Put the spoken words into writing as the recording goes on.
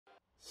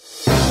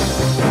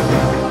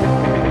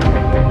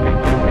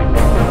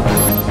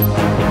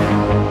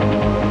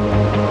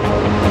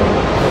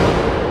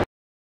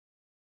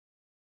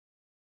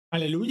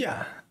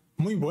Aleluya,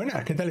 muy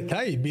buenas, ¿qué tal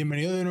estáis?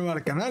 Bienvenido de nuevo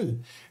al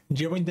canal.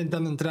 Llevo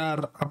intentando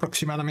entrar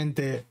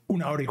aproximadamente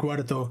 1 hora y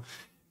cuarto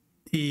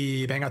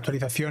y venga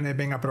actualizaciones,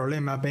 venga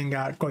problemas,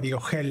 venga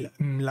código gel,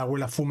 la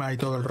abuela fuma y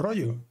todo el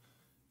rollo.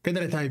 ¿Qué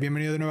tal estáis?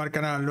 Bienvenido de nuevo al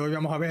canal. Hoy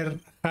vamos a ver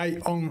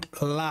High on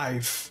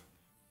Life.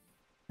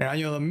 En el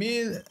año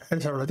 2000,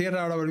 el salvó la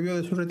Tierra ahora volvió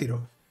de su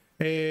retiro.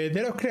 De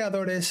los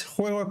creadores,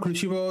 juego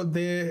exclusivo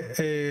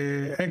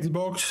de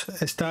Xbox,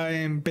 está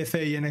en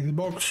PC y en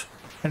Xbox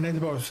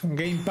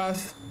Game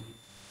Pass,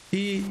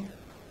 y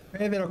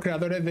es de los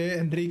creadores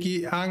de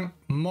Ricky and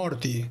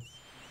Morty,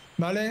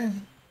 ¿vale?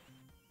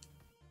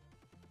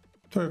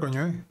 ¿Esto qué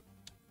coño es?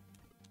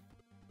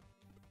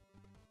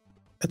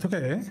 ¿Esto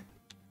qué es?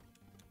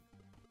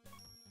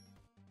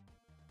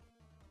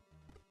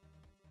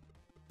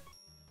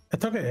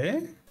 ¿Esto qué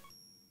es?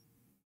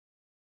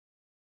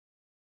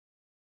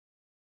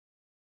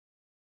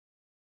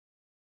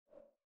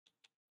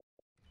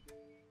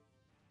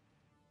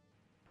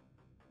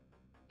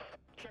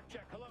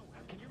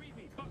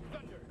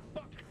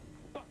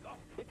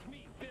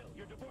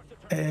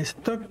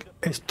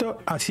 Esto,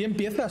 así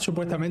empieza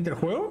supuestamente el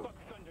juego.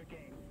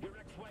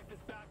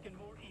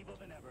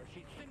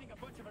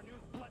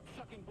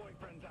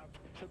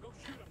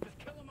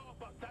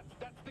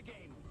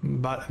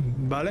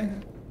 Vale.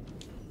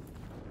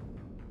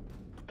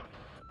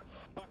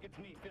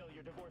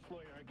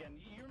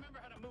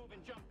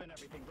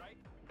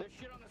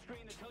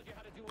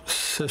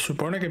 Se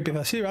supone que empieza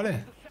así,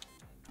 ¿vale?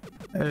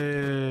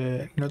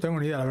 No tengo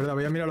ni idea, la verdad.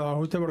 Voy a mirar los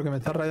ajustes porque me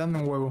está rayando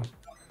un huevo.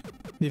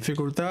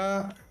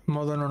 Dificultad,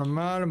 modo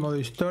normal, modo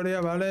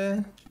historia,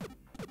 ¿vale?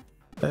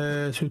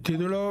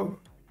 Subtítulo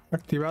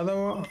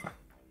activado.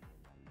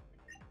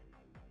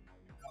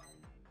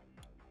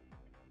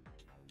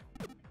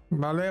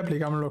 Vale,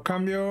 aplicamos los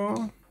cambios.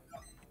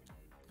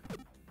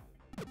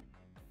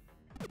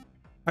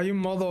 Hay un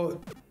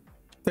modo...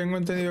 Tengo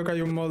entendido que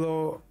hay un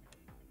modo...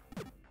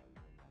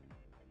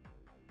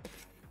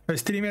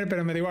 streamer,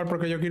 pero me da igual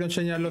porque yo quiero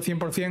enseñarlo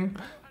 100%.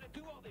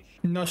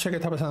 No sé qué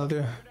está pasando,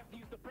 tío.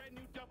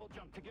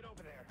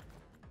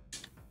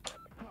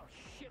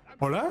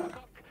 ¿Hola?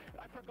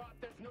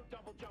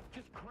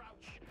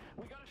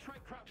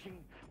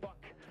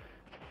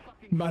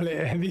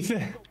 Vale,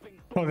 dice...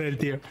 Joder,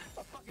 tío.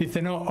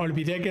 Dice, no,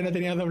 olvidé que no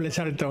tenía doble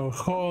salto.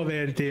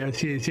 Joder, tío.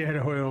 Sí, sí es el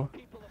juego.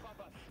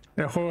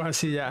 El juego es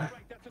así ya.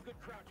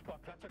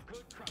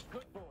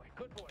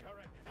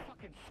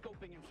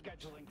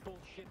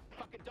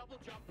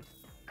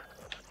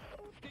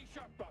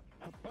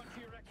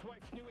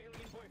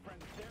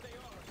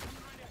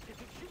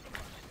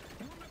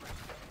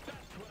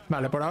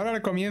 Vale, por ahora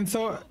el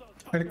comienzo...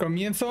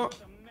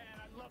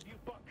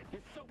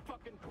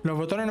 Los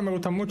botones no me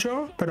gustan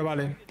mucho, pero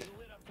vale.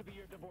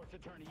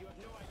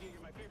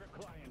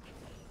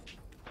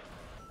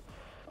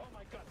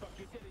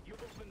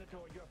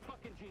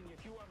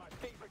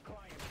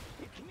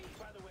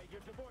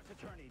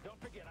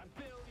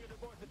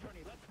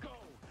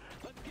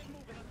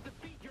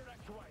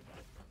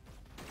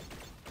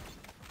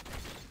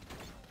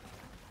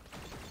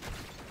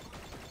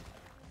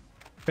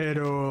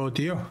 Pero,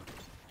 tío.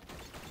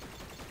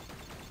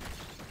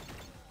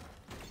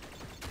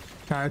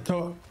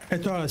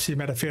 Esto así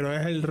me refiero,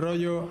 es el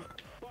rollo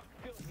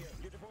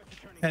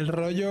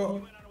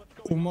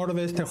humor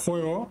de este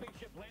juego.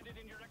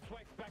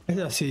 Es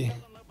así.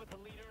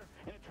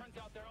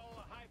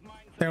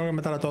 Tengo que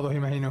matar a todos,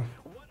 imagino.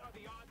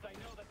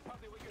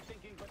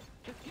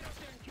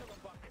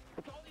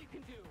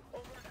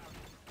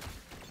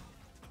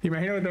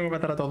 Imagino que tengo que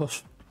matar a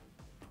todos.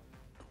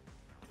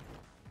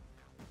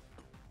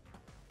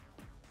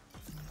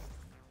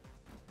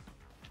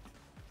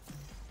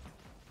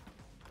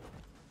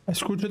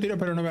 Escucho tiros,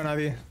 pero no veo a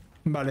nadie.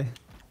 Vale.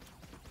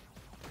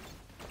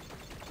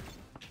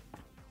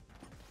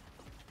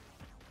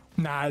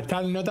 Nah, está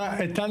el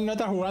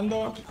nota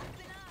jugando.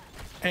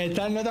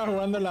 Está el nota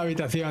jugando en la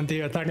habitación,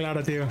 tío. Está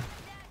claro, tío.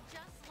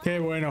 Qué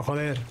bueno,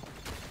 joder.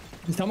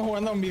 Estamos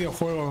jugando a un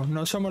videojuego.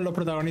 No somos los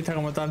protagonistas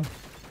como tal.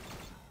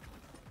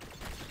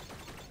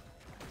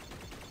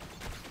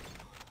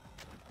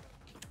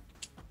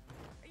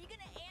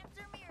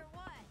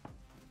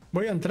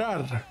 Voy a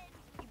entrar.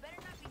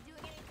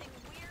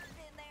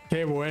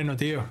 Qué bueno,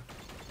 tío.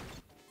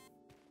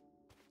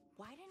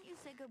 Why didn't you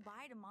say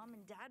goodbye to mom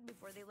and dad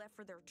before they left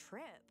for their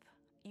trip?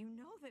 You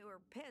know they were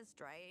pissed,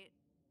 right?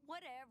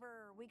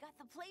 Whatever, we got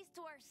the place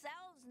to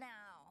ourselves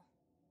now.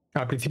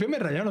 Al principio me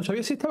rayaron, no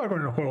sabía si estaba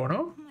con el juego,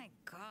 ¿no? Oh my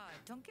god,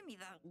 don't give me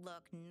that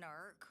look,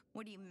 narc.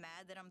 What, are you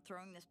mad that I'm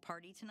throwing this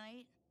party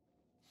tonight?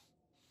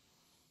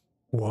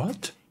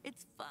 What?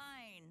 It's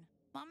fine.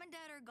 Mom and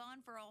dad are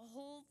gone for a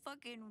whole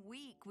fucking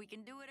week. We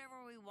can do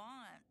whatever we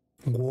want.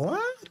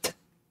 What?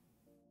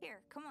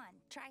 Here, come on,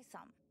 try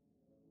some.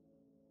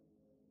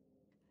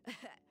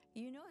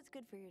 You know it's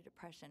good for your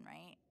depression,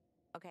 right?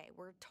 Okay,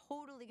 we're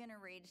totally gonna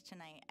rage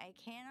tonight. I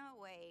cannot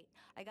wait.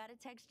 I gotta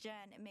text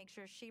Jen and make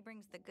sure she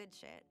brings the good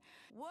shit.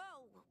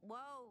 Whoa,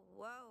 whoa,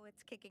 whoa,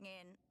 it's kicking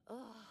in.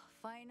 Ugh,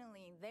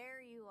 finally,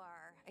 there you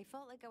are. I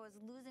felt like I was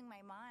losing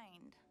my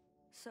mind.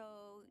 So,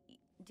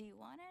 do you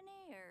want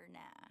any or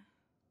nah?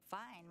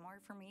 Fine, more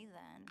for me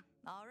then.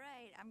 All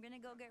right, I'm gonna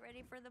go get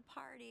ready for the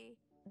party.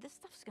 This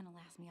stuff's gonna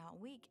last me all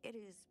week. It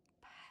is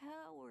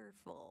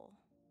powerful.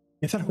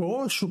 Empieza el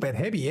juego super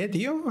heavy,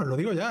 tío. Os lo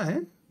digo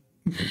ya,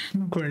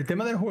 Con el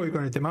tema del juego y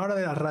con el tema ahora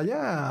de la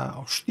raya,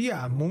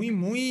 hostia,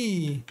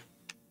 muy...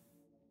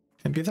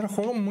 Empieza el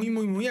juego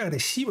muy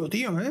agresivo,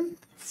 tío,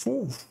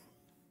 Uf.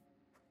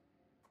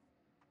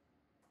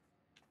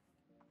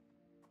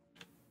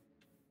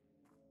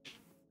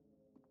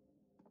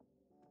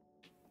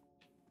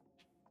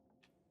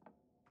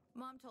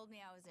 Mom told me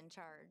I was in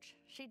charge.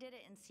 She did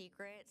it in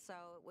secret so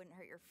it wouldn't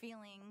hurt your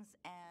feelings,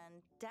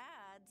 and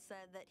Dad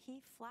said that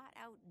he flat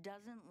out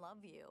doesn't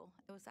love you.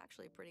 It was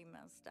actually pretty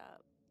messed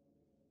up.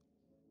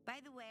 By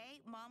the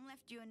way, Mom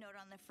left you a note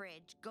on the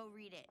fridge. Go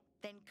read it.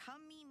 Then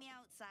come meet me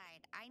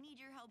outside. I need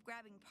your help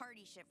grabbing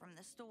party shit from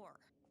the store.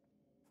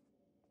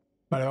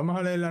 Vale, vamos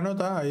a leer la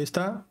nota. Ahí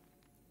está.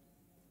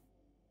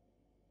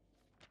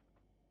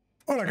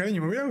 Hola,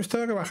 cariño. Me hubiera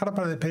gustado que bajaras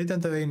para despedirte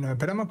antes de irnos.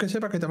 Esperamos que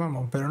sepas que te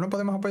amamos, pero no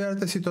podemos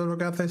apoyarte si todo lo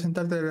que haces es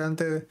sentarte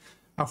delante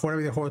a jugar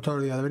videojuegos todo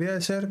el día. Debería de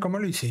ser como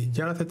Lizzie.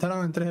 Ya lo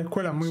aceptaron en 3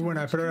 escuelas muy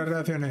buenas. Espero las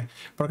relaciones.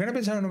 ¿Por qué no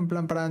pensaron en un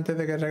plan para antes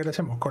de que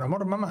regresemos? Con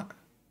amor, mamá.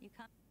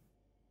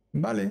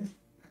 Vale.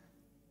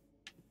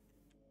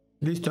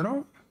 Listo,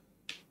 ¿no?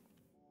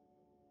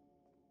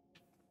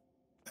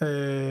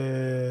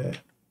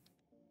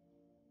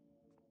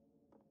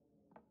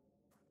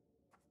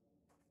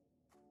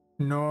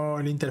 No,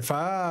 el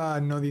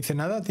interfaz no dice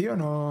nada, tío,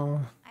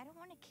 no... I don't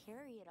want to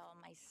carry it all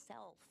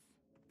myself.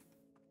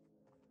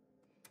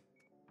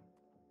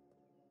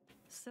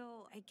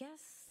 So, I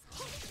guess...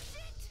 Holy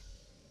shit!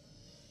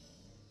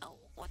 Oh,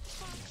 what the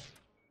fuck?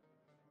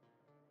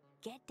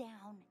 Get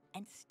down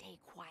and stay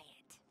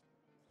quiet.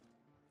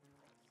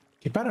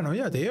 Qué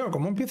paranoia, tío.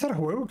 ¿Cómo empieza el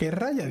juego? Qué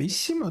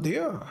rayadísimo,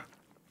 tío.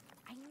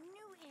 I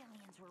knew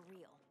aliens were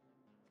real.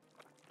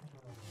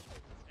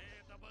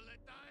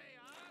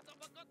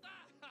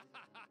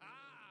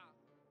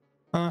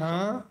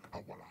 Ajá.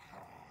 Can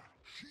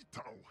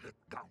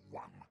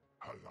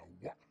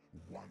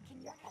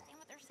you understand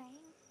what they're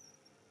saying?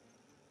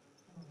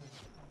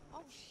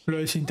 Oh, shit. Lo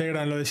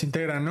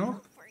desintegran,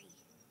 ¿no?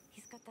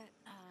 He's got that,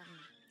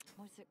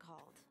 what's it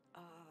called?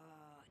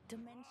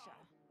 Dementia.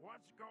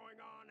 What's going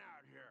on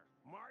out here?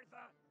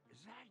 Martha,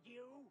 is that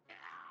you?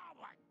 Oh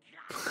my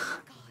God!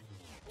 Oh, God.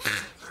 What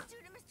did you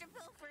do to Mr.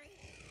 Pilfrey?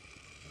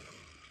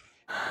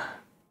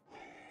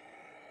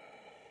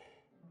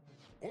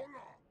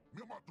 Hola,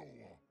 Yamato.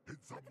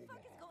 It's What the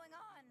fuck is going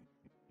on?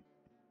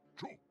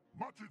 Cho,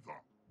 Machiza,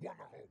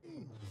 Wanaho.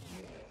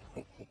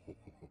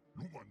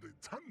 Lumande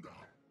Tanda,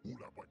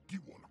 Ula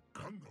Bakiwala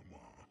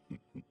Kanama.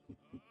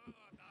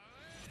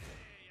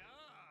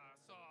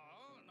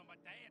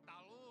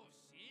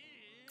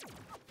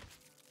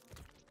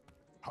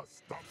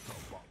 Hastata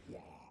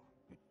Bawa.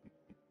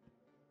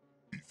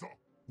 Isa,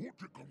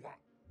 Wotikawa,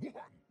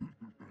 Wuhan.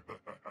 What the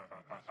fuck?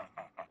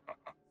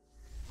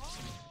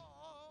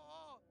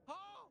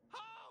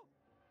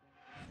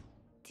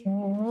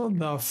 What is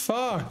that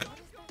sound?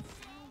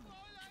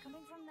 It's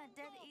coming from that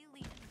dead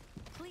alien.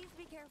 Please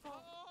be careful.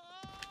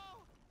 Oh,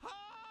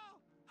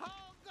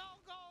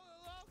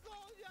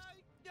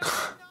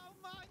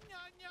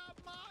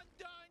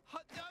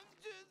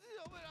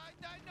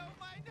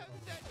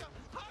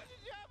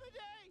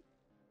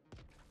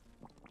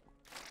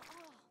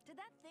 did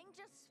that thing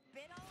just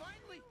spit on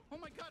Finally! you? Oh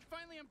my God,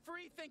 finally I'm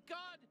free, thank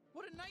God!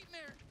 What a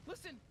nightmare!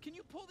 Listen, can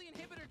you pull the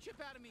inhibitor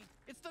chip out of me?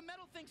 It's the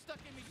metal thing stuck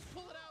in me, just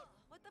pull it out!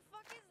 What the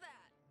fuck is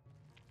that?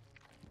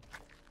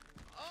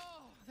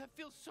 Oh, that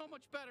feels so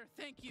much better,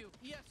 thank you.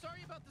 Yeah,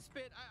 sorry about the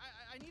spit.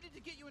 I needed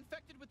to get you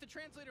infected with the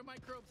translator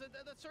microbes.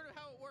 That's sort of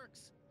how it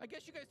works. I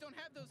guess you guys don't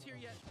have those here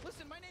yet.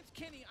 Listen, my name's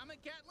Kenny. I'm a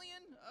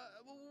Gatlian.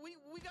 We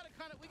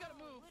gotta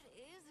move. What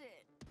is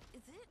it?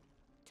 Is it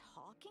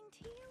talking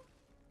to you?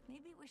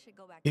 Maybe we should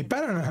go back Qué to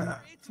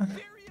paranoia. It's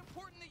very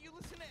important that you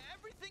listen to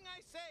everything I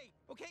say.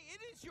 Okay,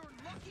 it is your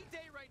lucky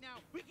day right now.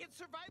 We can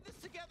survive this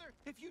together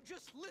if you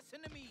just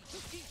listen to me.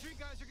 These three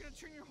guys are gonna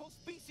turn your whole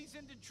species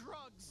into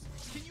drugs.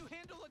 Can you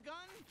handle a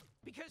gun?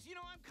 Because, you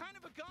know, I'm kind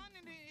of a gun,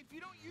 and if you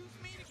don't use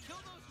me to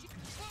kill those...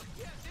 Fuck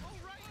yes, all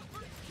right,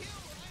 first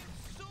kill. I am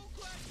so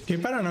glad you... Qué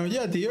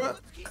paranoia, tío. Let's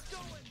keep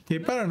going.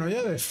 Qué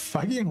paranoia de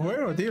fucking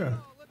juego, tío.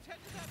 Let's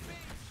head to that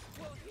base.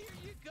 Well, here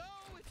you go.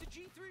 It's a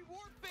G3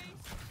 warp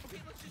base.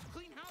 Okay, let's just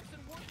clean house and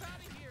warp out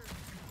of here.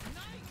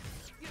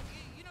 Nice.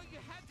 You know, you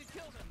had to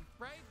kill them,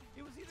 right?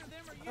 It was either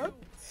them or you.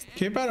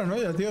 Qué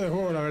paranoia, tío, de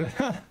juego, la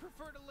verdad.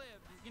 Prefer to live.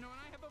 You know,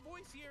 and I have a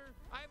voice here.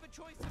 I have a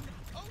choice.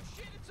 Oh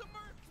shit, it's a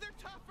merc. They're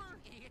tougher.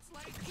 It's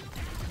like you.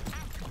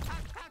 Ouch.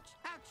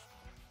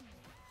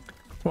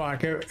 Buah,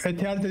 que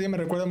este arte, tío, me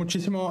recuerda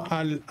muchísimo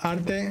al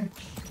arte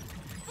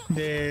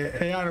de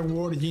Air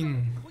War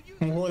Jin.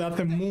 Un juego de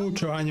hace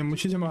muchos años,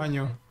 muchísimos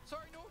años.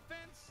 Sorry, no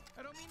offense.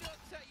 I don't mean to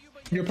upset you,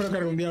 but Yo espero que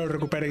algún día lo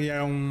recuperen y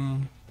haga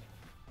un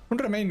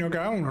remake, ¿no? Que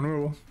haga uno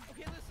nuevo.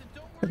 okay, listen,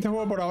 don't worry. Este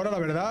juego por ahora, la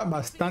verdad,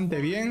 bastante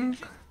bien.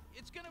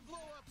 It's gonna blow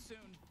up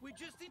soon. We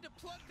just need to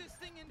plug this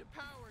thing into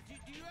power.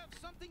 Do you have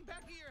some something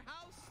back at your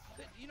house?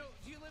 That, you know,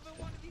 do you live in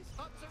one of these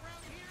huts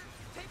around here?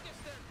 Take us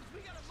there, because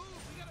we gotta move.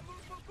 We gotta move,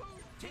 move,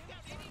 move. Take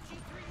out any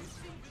G3 you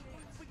see.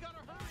 We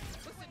gotta hurry.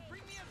 Listen,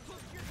 bring me as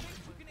close to your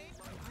case you can aim.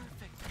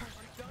 Perfect,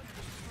 perfect. Done.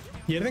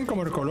 Pierden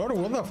como el color.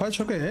 What the fuck,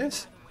 ¿eso qué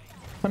es?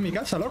 Está en mi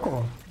casa,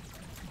 loco.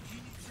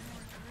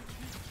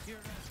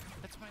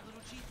 That's my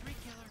little G3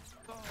 killer.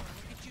 Oh,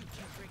 look at you,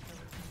 G3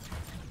 killer.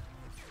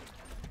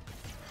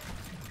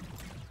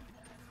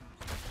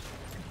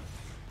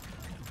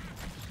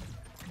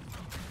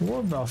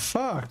 What the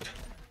fuck.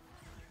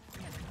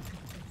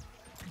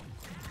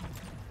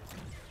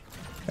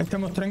 Este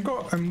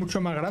mostrenco es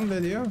mucho más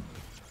grande, tío.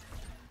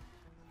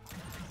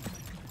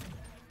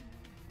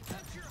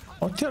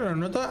 Hostia, lo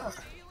nota.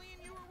 Alien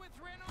you were with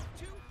ran off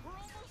too. We're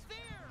almost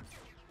there.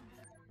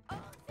 Oh,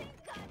 thank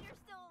God you're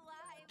still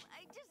alive.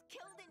 I just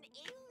killed an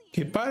alien.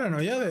 Qué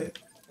paranoia de. I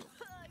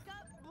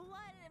got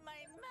blood in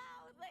my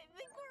mouth. I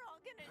think we're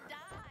all gonna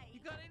die. You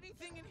got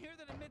anything in here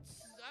that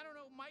emits, I don't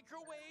know,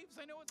 microwaves?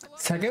 I know it's a lot.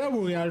 ¿Se ha quedado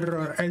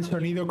bugueado el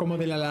sonido como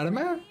de la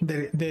alarma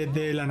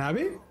de la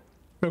nave?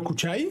 ¿Lo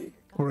escucháis?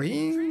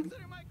 Ring.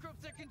 Translator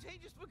microbes, they're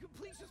contagious, but can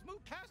please just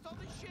move past all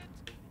this shit.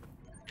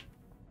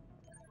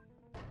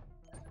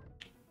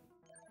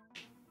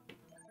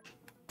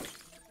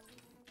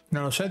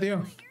 No lo sé, tío.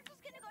 You're just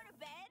gonna go to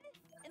bed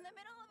in the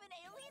middle of an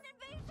alien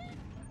invasion?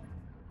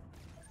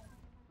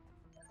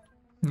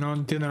 No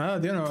entiendo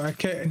nada, tío. No, es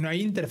que no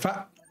hay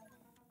interfaz.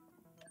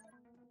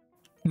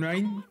 No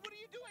hay. What are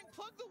you doing?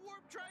 Plug the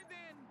warp drive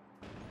in.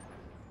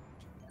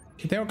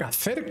 ¿Qué tengo que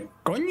hacer?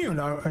 Coño.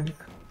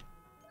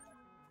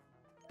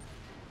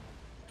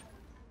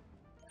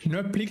 No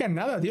explican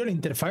nada, tío. La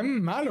interfaz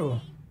es malo.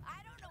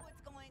 I don't know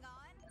what's going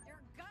on. Your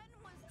gun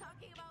was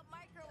talking about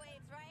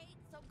microwaves, right?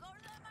 So go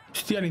to the microwave.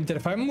 Hostia, la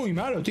interfaz es muy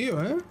malo,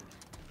 tío, ¿eh?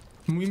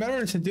 Muy malo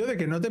en el sentido de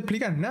que no te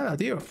explican nada,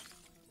 tío.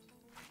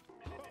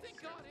 Thank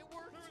God it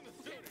worked.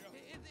 It's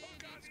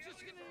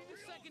just gonna need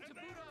a second to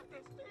boot up.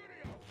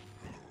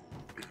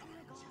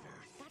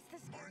 That's the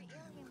scary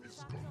alien we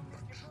saw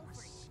kill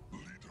Mr. Gopher.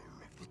 Leader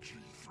of the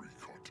G3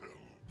 cartel.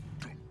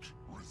 Don't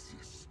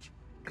resist.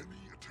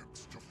 Any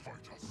attempts to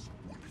fight us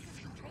will be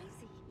futile.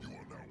 Crazy. You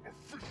are now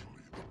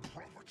officially the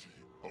property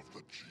of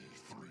the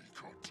G3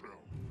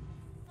 cartel.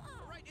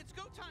 All right, it's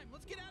go time.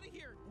 Let's get out of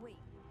here. Wait,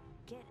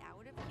 get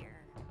out of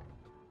here.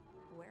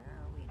 Where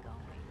are we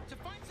going? To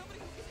find somebody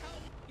who can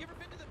help. You ever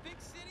been to the big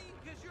city?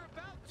 Because you're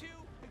about to,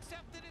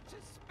 except that it's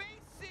a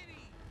space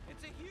city.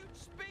 It's a huge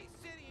space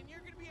city, and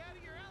you're gonna be out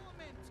of your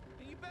element.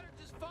 And you better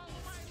just follow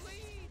my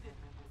lead.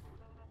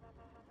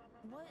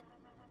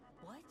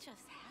 What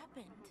just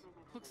happened?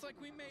 Looks like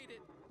we made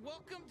it.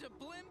 Welcome to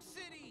Blim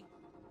City.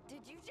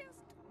 Did you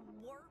just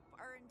warp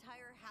our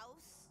entire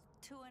house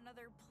to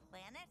another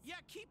planet?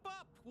 Yeah, keep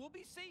up. We'll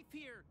be safe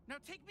here. Now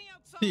take me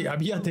outside. Sí,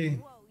 avíate.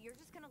 Whoa, you're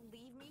just gonna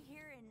leave me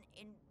here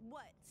in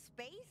what?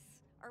 Space?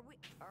 Are we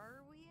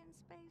in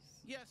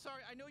space? Yeah,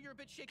 sorry, I know you're a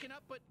bit shaken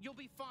up, but you'll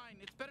be fine.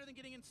 It's better than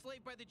getting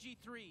enslaved by the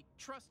G3.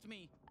 Trust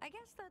me. I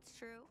guess that's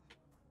true.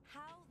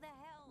 How the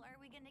hell are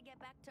we gonna get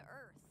back to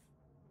Earth?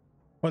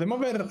 Podemos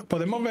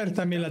ver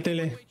también la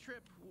tele. One-way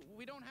trip.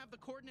 We don't have the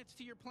coordinates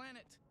to your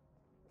planet.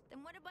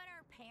 Then what about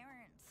our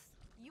parents?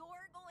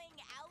 You're going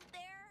out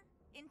there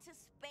into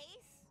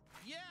space?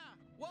 Yeah,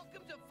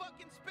 welcome to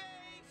fucking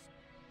space.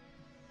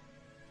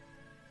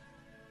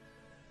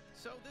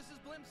 So this is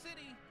Blim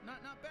City.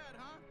 Not bad,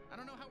 huh? I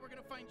don't know how we're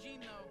gonna find Gene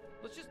though.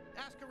 Let's just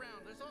ask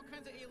around. There's all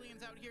kinds of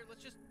aliens out here.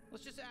 Let's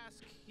just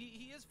ask.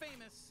 He is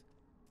famous.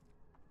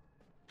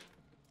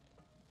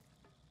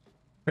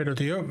 Pero,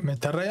 tío, me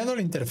está rayando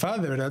la interfaz,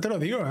 de verdad te lo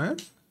digo, ¿eh?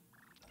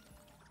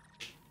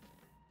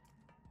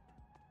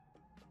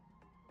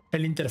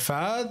 El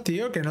interfaz,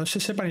 tío, que no se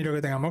sepa ni lo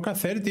que tengamos que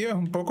hacer, tío, es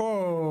un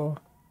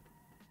poco...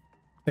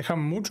 Deja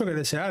mucho que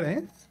desear,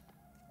 ¿eh?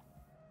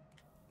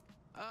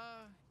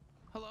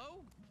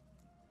 Hello?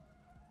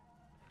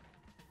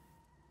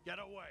 Get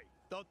away.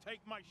 They'll take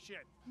my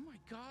shit. Oh my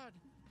God.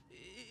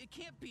 It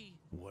can't be.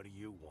 What do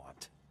you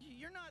want?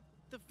 You're not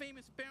the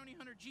famous bounty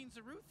hunter Gene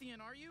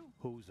Zaruthian, are you?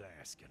 Who's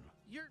asking?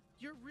 You're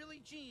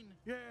really Gene.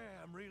 Yeah,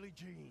 I'm really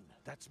Gene.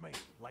 That's me.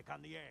 Like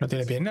on the No end.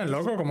 tiene piernas,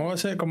 loco. ¿Cómo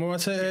va a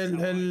ser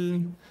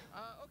el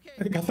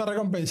Okay.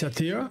 cazarrecompensas,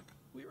 tío?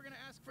 We were gonna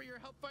ask for your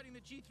help fighting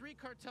the G3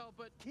 cartel,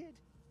 but Kid,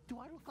 do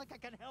I look like I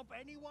can help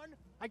anyone?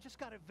 I just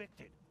got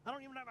evicted. I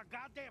don't even have a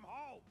goddamn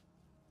home.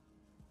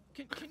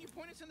 can you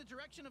point us in the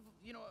direction of,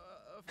 you know,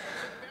 a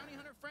bounty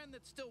hunter friend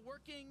that's still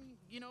working,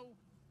 you know,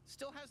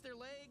 still has their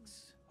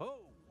legs?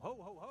 Ho, ho,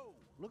 ho, ho.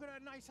 Look at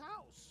that nice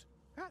house.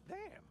 God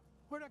damn.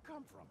 Where'd that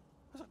come from?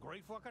 That's a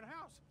great fucking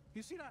house.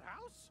 You see that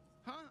house?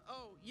 Huh?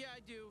 Oh, yeah,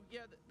 I do.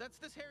 Yeah, that's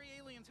this hairy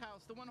alien's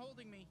house, the one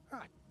holding me.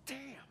 God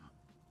damn.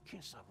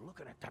 Can't stop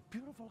looking at that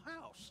beautiful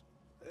house.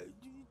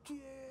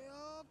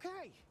 Yeah,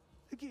 okay.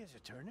 The gears are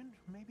turning.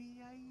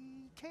 Maybe I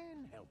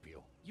can help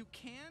you. You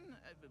can?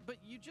 But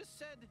you just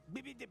said...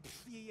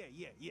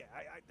 Yeah.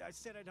 I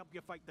said I'd help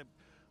you fight the...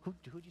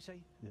 Who'd you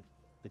say?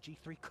 The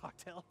G3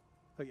 cartel?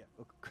 Oh, yeah.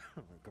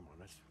 Come on,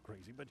 that's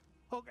crazy, but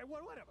okay,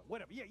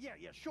 whatever.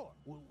 Yeah, sure.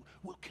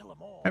 We'll kill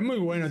them all. Es muy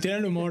bueno, tiene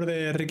el humor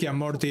de Ricky and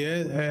Morty,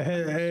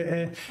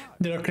 de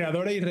los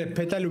creadores y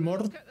respeta el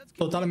humor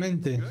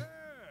totalmente. Yeah,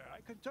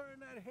 I could turn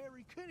that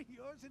hairy kid of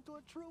yours into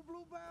a true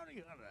blue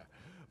bounty hunter.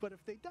 But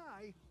if they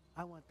die,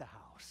 I want the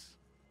house.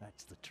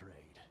 That's the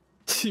trade.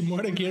 Si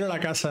muere, quiero la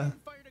casa.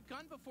 Fired a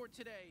gun before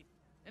today.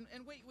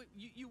 And wait,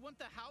 you want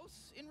the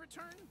house in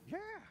return? Yeah,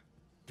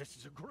 this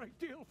is a great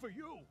deal for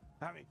you.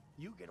 I mean,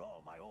 you get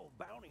all my old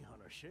bounty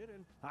hunter shit,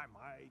 and I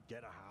might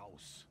get a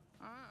house.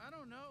 I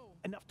don't know.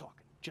 Enough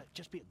talking.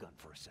 Just be a gun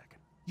for a second.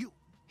 You,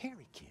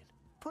 hairy kid,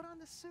 put on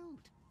the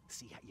suit.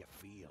 See how you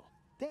feel.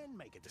 Then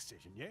make a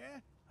decision,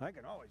 yeah? I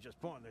can always just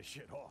pawn this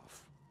shit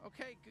off.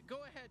 Okay, go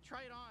ahead,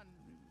 try it on.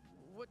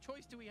 What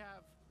choice do we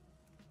have?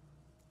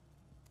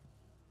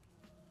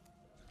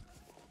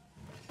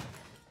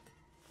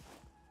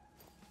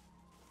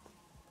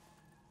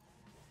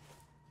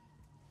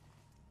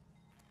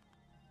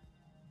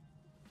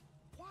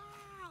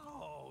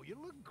 Wow, you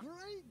look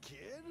great,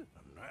 kid.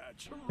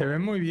 Natural. Se ve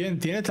muy bien,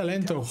 tiene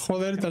talento,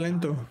 joder,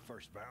 talento.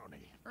 First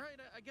bounty. All right,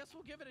 I guess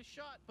we'll give it a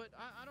shot, but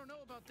I don't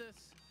know about this.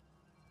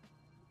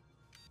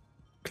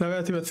 Clave de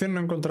activación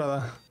no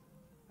encontrada.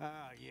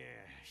 Ah, yeah,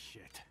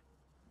 shit.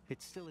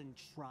 It's still in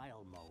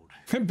trial mode.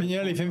 Empeñé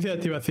la licencia de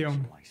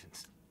activación.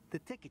 License. The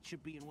ticket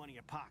should be in one of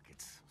your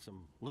pockets.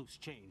 Some loose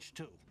change,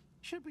 too.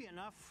 Should be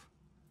enough.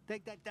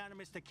 Take that down to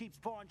Mr. Keep's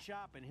pawn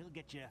shop, and he'll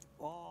get you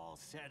all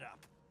set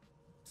up.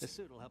 The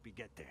suit will help you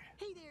get there.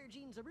 Hey there,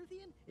 Gene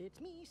Zaruthian.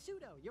 It's me,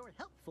 Pseudo, your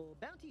helpful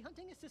bounty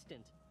hunting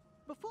assistant.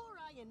 Before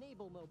I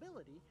enable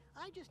mobility,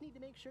 I just need to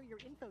make sure your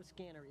info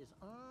scanner is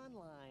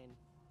online.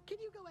 Can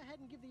you go ahead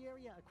and give the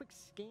area a quick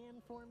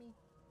scan for me?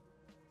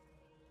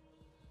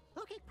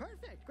 Okay,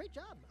 perfect. Great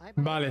job.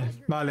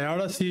 Vale,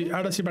 ahora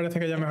sí parece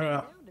que ya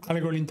mejora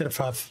algo la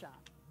interfaz.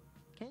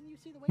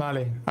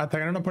 Vale, hasta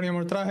que no nos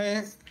poníamos el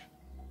traje.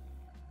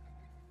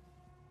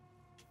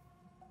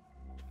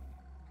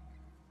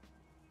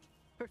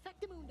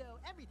 Perfectamundo,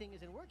 everything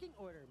is in working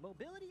order.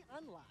 Mobility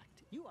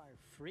unlocked. You are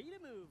free to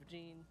move,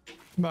 Gene.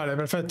 Vale,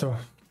 perfecto.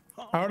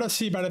 Ahora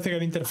sí parece que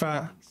la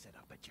interfaz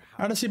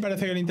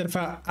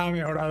ha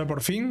mejorado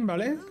por fin,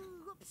 ¿vale?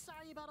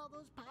 Sorry about all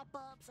those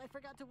pop-ups. I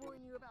forgot to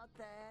warn you about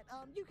that.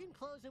 You can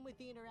close them with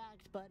the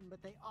interact button,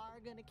 but they are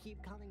gonna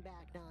keep coming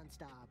back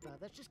non-stop.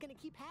 That's just gonna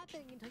keep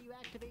happening until you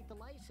activate the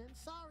license.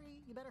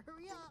 Sorry, you better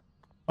hurry up.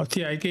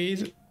 Hostia, hay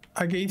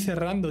que ir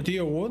cerrando,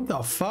 tío. What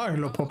the fuck,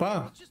 los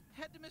pop-ups. Just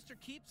head to Mr.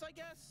 Keep's, I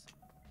guess.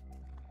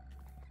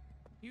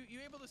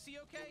 You able to see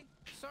okay?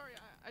 Sorry,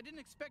 I didn't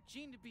expect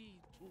Gene to be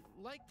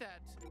like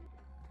that.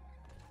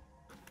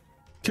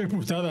 Qué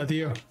putada,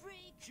 tío.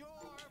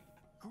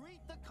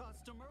 Greet the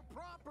customer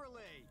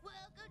properly.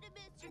 Welcome to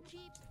Mr.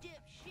 Keep's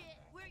dipshit.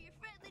 We're your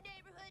friendly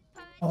neighborhood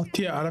pie.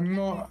 Hostia,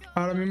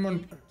 ahora mismo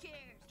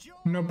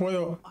no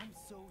puedo. I'm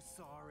so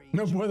sorry.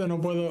 No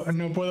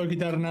puedo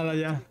quitar nada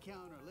ya.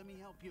 Counter, let me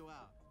help you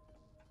out.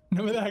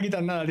 No me deja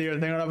quitar nada, tío.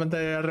 Tengo la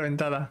pantalla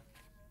reventada.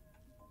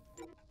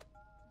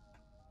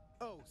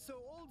 Oh,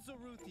 so old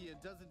Zaruthian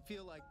doesn't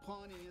feel like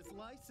pawning his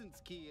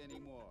license key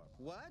anymore.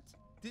 What?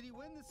 Did he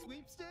win the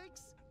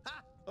sweepstakes?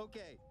 Ha!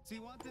 Okay, so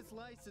you want this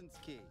license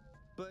key.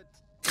 But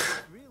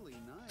it's really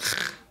nice.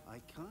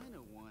 I kind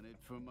of want it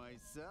for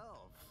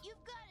myself.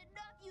 You've got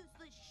enough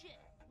useless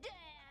shit,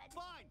 Dad.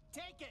 Fine,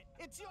 take it.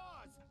 It's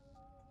yours.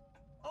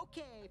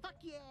 Okay, fuck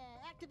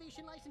yeah.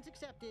 Activation license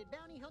accepted.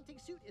 Bounty hunting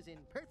suit is in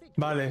perfect.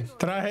 Vale,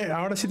 traje.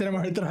 Ahora sí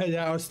tenemos el traje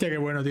ya. Hostia, qué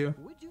bueno, tío.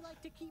 Would you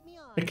like to keep me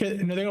on? Es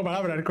que no tengo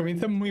palabras. El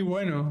comienzo es muy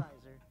bueno.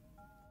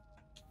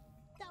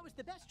 That was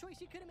the best choice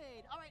you could have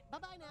made. All right,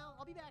 bye-bye now.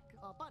 I'll be back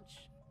a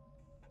bunch.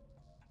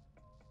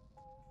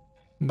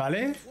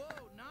 Vale.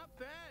 Whoa, not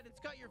bad. It's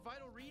got your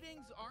vital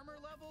readings, armor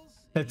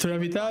levels. Lecturas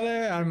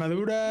vitales,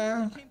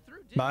 armadura. Came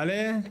through, didn't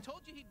Vale. he? I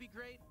told you he'd be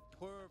great.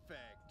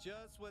 Perfect.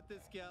 Just what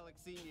this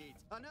galaxy needs.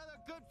 Another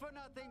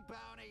good-for-nothing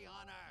bounty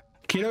hunter.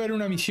 Quiero ver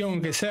una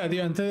misión que sea,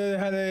 tío, antes de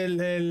dejar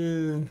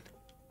el...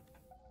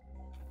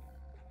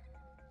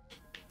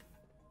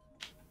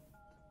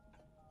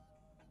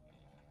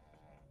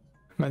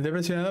 Mantén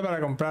presionado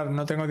para comprar.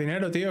 No tengo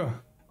dinero,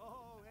 tío.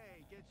 Oh,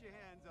 hey, get your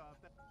hands off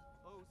that.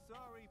 Oh,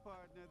 sorry,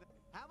 partner.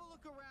 Have a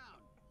look around.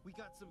 We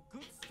got some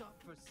good stuff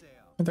for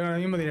sale. No tengo ahora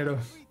mismo dinero.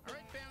 All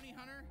right, bounty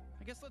hunter.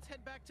 I guess let's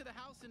head back to the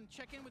house and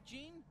check in with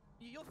Gene.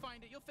 You'll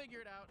find it. You'll figure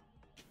it out.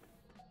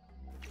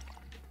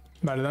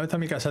 Vale, ¿dónde está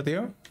mi casa,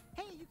 tío?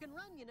 Hey, you can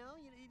run, you know.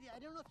 I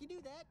don't know if you do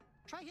that.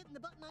 Try hitting the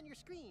button on your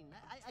screen.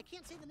 I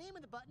can't say the name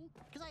of the button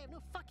because I have no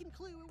fucking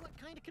clue what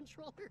kind of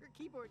controller or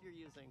keyboard you're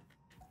using.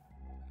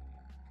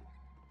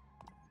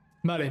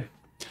 Vale.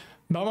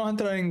 Vamos a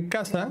entrar en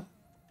casa.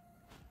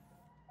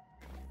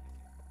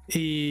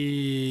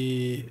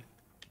 Y...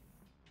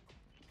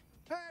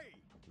 Hey,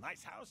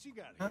 nice house you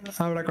got here.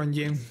 Habla con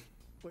Jim.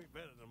 Way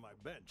better than my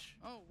bench.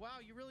 Oh, wow,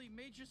 you really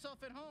made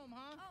yourself at home,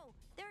 huh? Oh,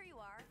 there you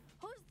are.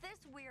 Who's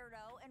this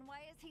weirdo, and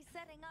why is he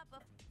setting up a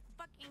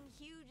fucking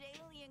huge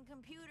alien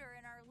computer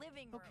in our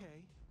living room?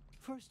 Okay,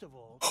 First of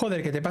all,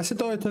 Joder, que te pase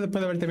todo esto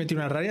después de haberte metido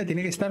una raya,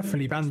 tiene que estar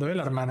flipando,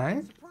 la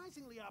hermana,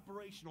 surprisingly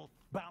operational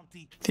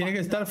bounty. Tiene que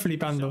estar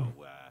flipando.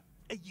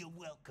 So, you're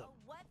welcome.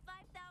 What,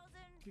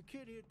 5,000? Your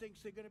kid here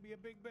thinks they're gonna be a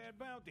big bad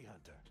bounty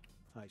hunter.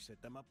 I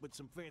set them up with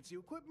some fancy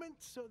equipment,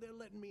 so they're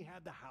letting me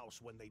have the house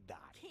when they die.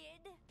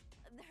 Kid?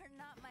 They're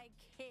not my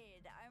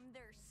kid. I'm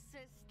their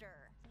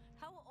sister.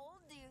 How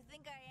old do you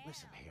think I am?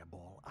 Listen,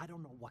 Hairball, I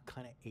don't know what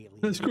kind of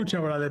alien.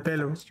 Escucha, bola de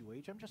pelo.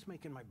 I'm just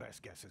making my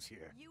best guesses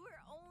here. You were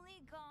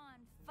only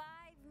gone 5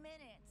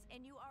 minutes,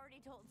 and you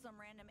already told some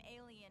random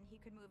alien he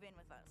could move in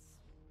with us.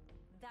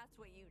 That's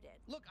what you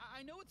did. Look,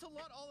 I know it's a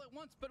lot all at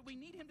once, but we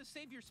need him to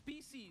save your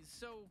species.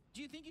 So,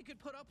 do you think you could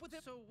put up with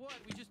it? So what?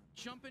 We just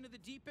jump into the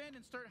deep end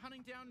and start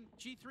hunting down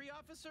G3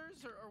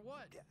 officers, or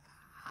what?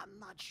 I'm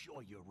not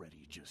sure you're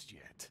ready just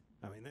yet.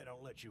 I mean, they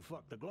don't let you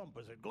fuck the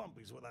Glumpers at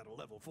Glumpies without a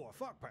level 4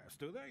 fuck pass,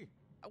 do they?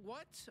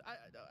 What?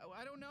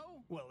 I don't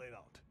know. Well, they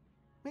don't.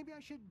 Maybe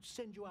I should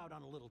send you out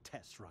on a little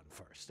test run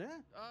first,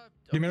 eh?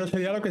 Primero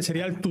sería lo que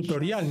sería el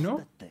tutorial, ¿no?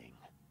 The thing.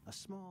 A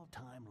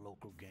small-time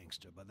local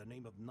gangster by the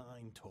name of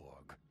Nine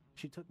Torg.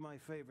 She took my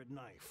favorite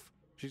knife.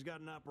 She's got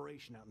an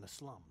operation out in the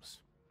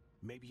slums.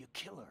 Maybe you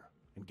kill her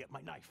and get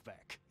my knife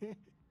back.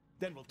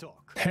 Then we'll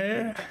talk.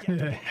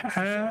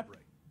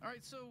 All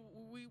right, so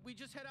we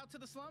just head out to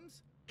the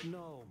slums?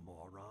 No,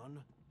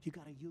 moron. You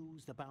gotta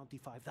use the Bounty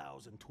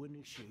 5000 to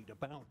initiate a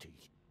bounty.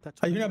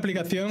 That's Hay una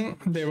aplicación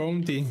de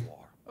Bounty.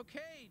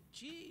 Okay,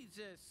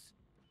 Jesus.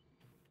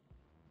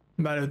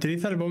 Vale,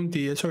 utiliza el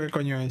Bounty. ¿Eso qué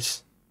coño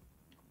es?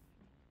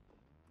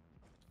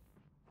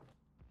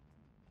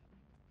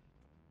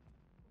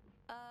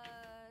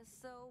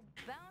 So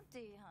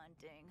bounty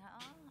hunting,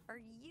 huh? Are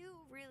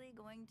you really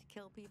going to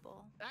kill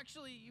people?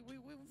 Actually,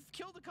 we've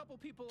killed a couple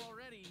people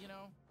already, you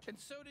know. And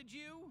so did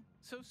you.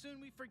 So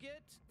soon we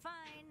forget.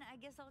 Fine, I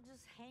guess I'll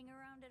just hang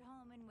around at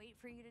home and wait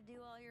for you to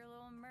do all your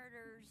little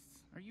murders.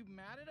 Are you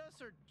mad at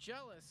us or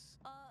jealous?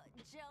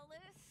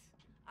 Jealous?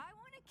 I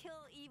want to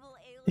kill evil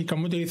aliens. ¿Y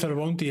cómo utiliza el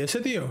Bounty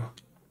ese, tío?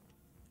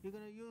 You're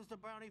gonna use the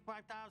Bounty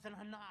 5000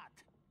 or not?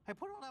 I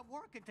put all that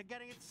work into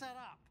getting it set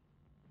up.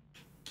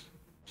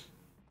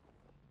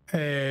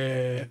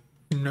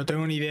 No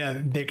tengo ni idea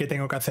de qué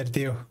tengo que hacer,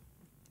 tío.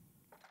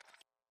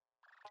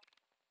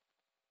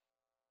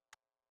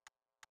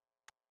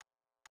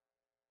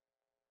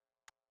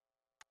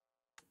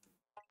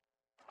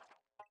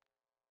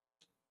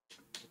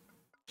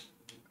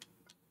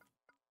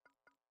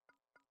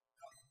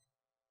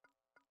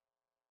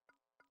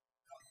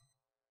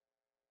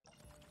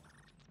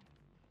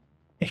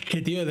 Es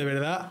que, tío, de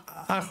verdad...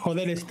 Ah,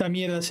 joder, esta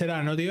mierda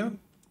será, ¿no, tío?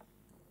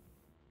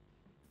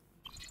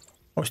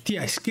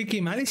 Hostia, es que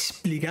qué mal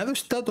explicado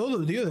está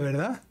todo, tío, de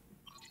verdad.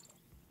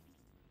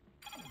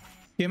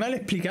 Qué mal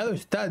explicado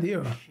está,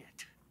 tío.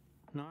 Shit.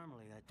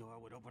 Normally that door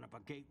would open up a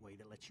gateway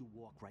that lets you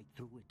walk right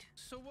through it.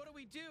 So what do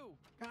we do?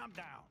 Calm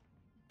down.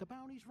 The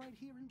bounty's right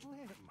here in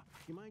Blim.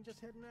 You mind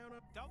just heading out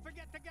up? Don't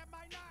forget to get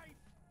my knife!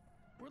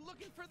 We're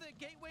looking for the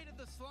gateway to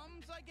the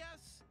slums, I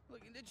guess?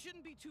 Look, it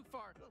shouldn't be too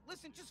far.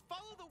 Listen, just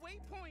follow the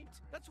waypoint.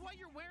 That's why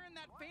you're wearing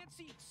that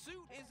fancy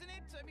suit, isn't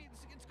it? I mean,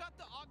 it's got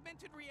the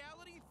augmented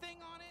reality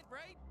thing on it,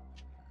 right?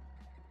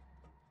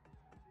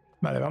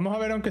 Vale, vamos a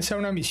ver aunque sea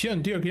una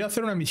misión, tío. Quiero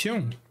hacer una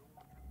misión.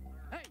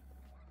 Hey,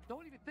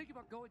 don't even think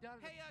about going down.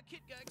 Hey,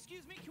 kid,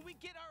 excuse me, can we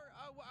get our,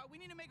 we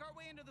need to make our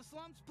way into the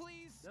slums,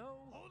 please?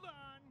 No. Hold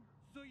on.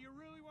 So you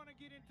really want to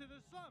get into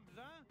the slums,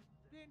 huh?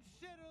 Then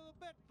settle a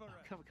bet for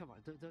us. Come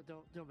on,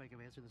 don't make him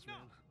answer this, No,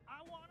 man.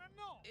 I want to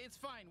know. It's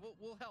fine,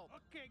 we'll help.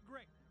 Okay,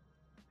 great.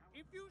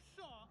 If you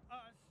saw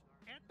us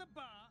at the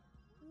bar,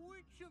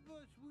 which of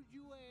us would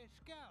you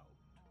ask out?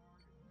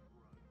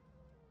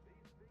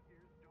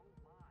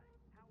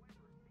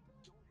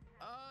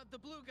 The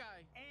blue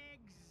guy.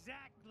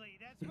 Exactly.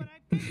 That's what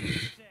I figured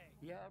you'd say.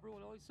 Yeah,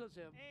 everyone always says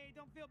him. Hey,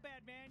 don't feel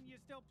bad, man.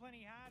 You're still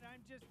plenty hot.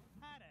 I'm just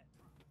hotter.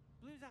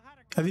 Blue's a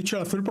hotter. He dicho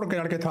el azul porque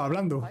era el que estaba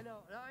hablando. I know.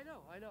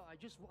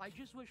 I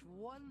just wish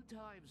one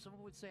time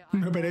someone would say.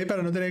 Me operé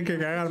para no tener que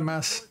cagar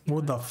más.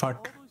 What the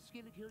fuck? All those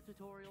skin and care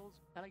tutorials,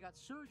 and I got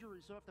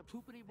surgery, so I don't have to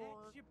poop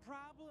anymore. That's your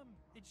problem.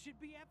 It should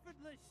be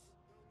effortless.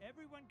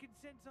 Everyone can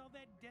sense all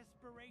that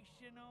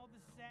desperation, all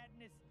the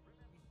sadness.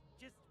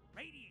 It's just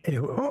radiant.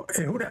 El juego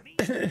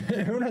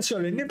es una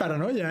solemne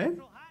paranoia, ¿eh?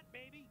 Real hot,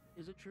 baby.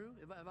 Is it true?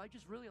 Am I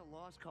just really a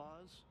lost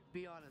cause?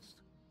 Be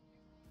honest.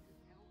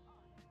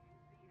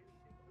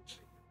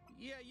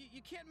 Yeah, you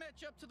can't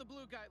match up to the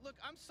blue guy. Look,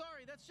 I'm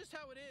sorry, that's just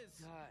how it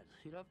is. God,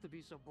 you don't have to be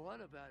so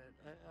blunt about it.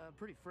 I'm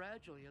pretty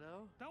fragile, you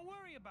know? Don't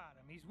worry about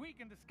him. He's weak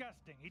and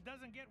disgusting. He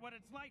doesn't get what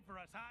it's like for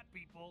us hot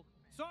people.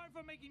 Sorry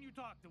for making you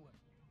talk to him.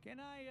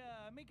 Can I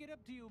make it up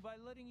to you by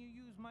letting you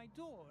use my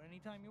door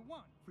anytime you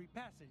want? Free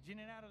passage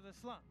in and out of the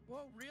slum.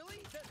 Whoa,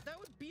 really?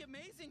 That would be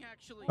amazing,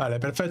 actually. Vale,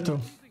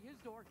 perfecto. Using his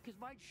door because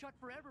mine's shut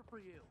forever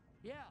for you.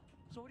 Yeah.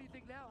 So what do you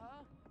think now,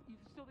 huh? You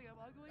still think I'm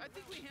ugly? I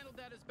think we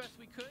handled that as best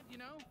we could, you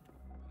know?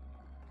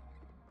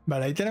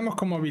 Vale, ahí tenemos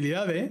como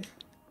habilidades.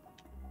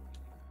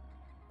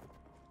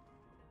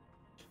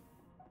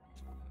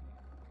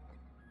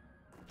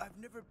 I've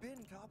never been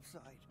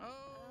topside. Oh,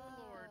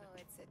 Lord.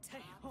 Hey,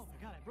 oh my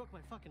god, I broke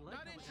my fucking leg.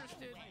 Not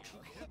interested.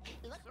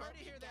 Sorry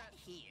to hear that.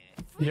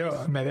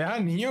 Tío, ¿me deja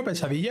el niño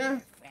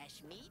pesadilla?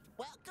 Fresh meat?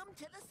 Welcome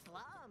to the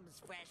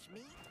slums, fresh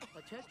meat.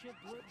 Attention,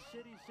 Blood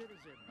City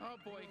citizen. Oh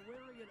boy. You're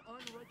wearing an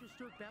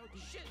unregistered bounty.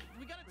 Shit,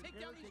 we gotta take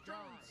down these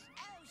drones.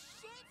 Oh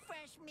shit,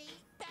 fresh meat.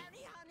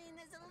 Bounty hunting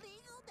is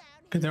illegal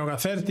down here. ¿Qué tengo que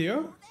hacer,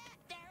 tío?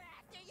 They're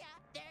after ya.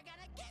 They're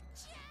gonna get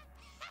ya.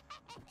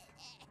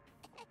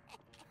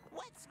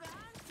 What's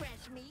wrong,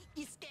 fresh meat?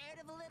 You scared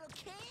of a little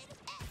kid?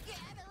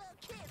 Yeah, I'm a little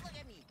kid. Look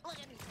at me. Look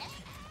at me.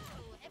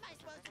 Oh, am I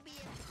supposed to be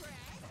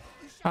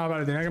impressed? Ah,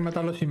 vale, tenía que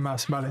matarlo sin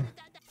más, vale.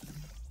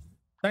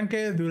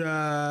 Tanque,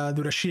 dura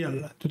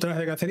shield. Tu traje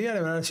de cacería,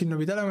 liberar el signo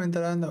vital,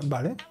 aumentará...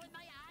 Vale. With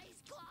my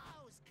eyes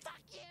closed.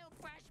 Fuck you,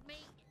 fresh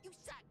meat. You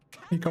suck.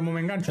 ¿Y cómo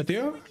me engancho,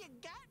 tío? You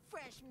got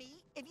fresh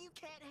meat. If you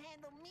can't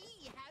handle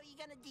me, how are you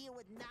gonna deal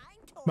with 9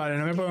 toys? Vale,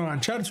 no me puedo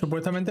enganchar.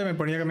 Supuestamente me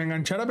ponía que me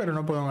enganchara, pero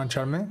no puedo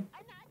engancharme. I'm not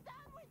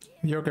done with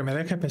you. Yo, que me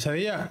dejes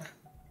pesadilla.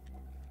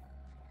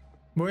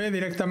 Voy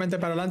directamente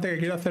para adelante, que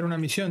quiero hacer una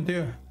misión,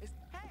 tío.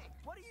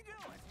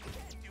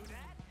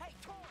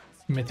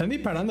 ¿Me están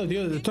disparando,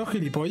 tío? ¿De estos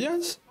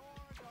gilipollas?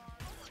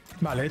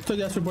 Vale, esto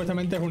ya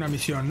supuestamente es una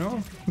misión,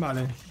 ¿no?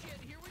 Vale.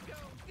 Shit, here we go.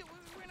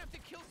 We're gonna have to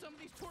kill some of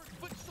these Torque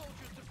foot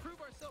soldiers to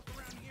prove ourselves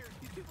around here.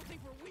 These people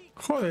think we're weak.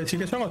 Joder, sí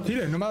que son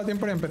hostiles. No me ha dado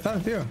tiempo de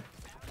empezar, tío.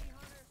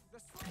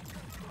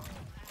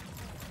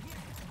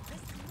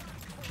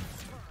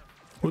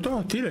 Putos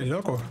hostiles,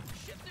 loco.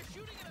 Shit, they're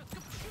shooting at us.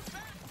 Shoot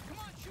back. Come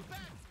on, shoot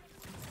back.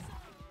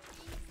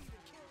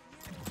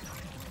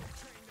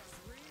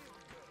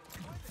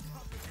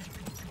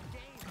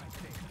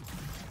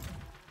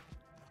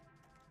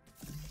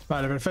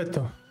 Vale,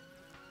 perfecto.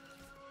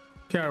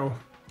 ¿Qué hago?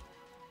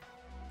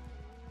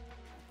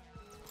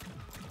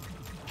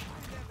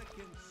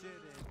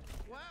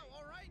 Wow,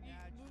 all right.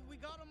 We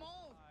got them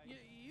all.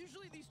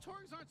 Usually these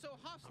Torgs aren't so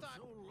hostile.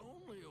 So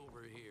lonely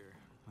over here.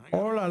 I got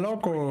Hola,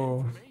 loco.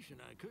 information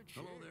I could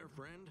share. Hello there,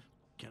 friend.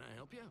 Can I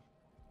help you?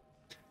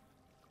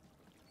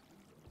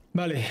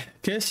 Vale,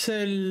 ¿qué es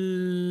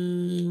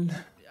el...?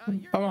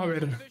 You're Vamos a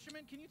ver.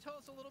 Fisherman, can you tell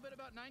us a little bit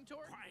about Nine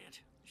Torg?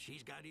 Quiet.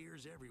 She's got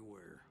ears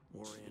everywhere.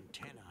 Or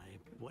antennae,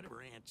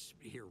 whatever Aunt's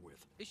here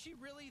with. Is she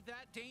really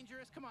that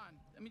dangerous? Come on.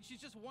 I mean,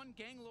 she's just one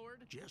gang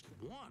lord. Just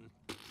one?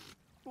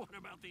 What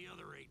about the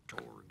other 8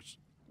 Torgs?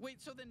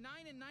 Wait, so the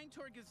 9 and 9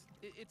 Torg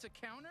it's a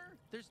counter?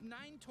 There's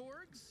 9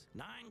 Torgs?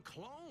 9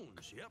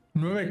 clones, yep.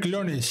 9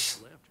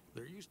 clones. Left.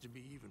 There used to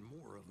be even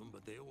more of them,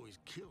 but they always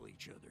kill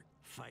each other.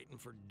 Fighting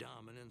for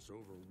dominance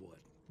over what?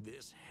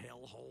 This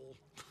hellhole?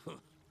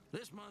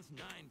 This month,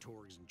 9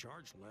 Torgs in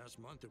charge. Last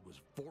month, it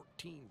was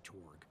 14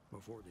 Torg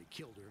before they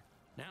killed her.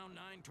 Now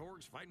 9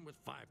 Torgs fighting with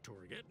 5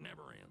 Torg. It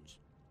never ends.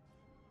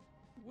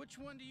 Which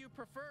one do you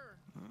prefer?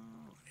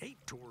 8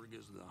 Torg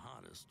is the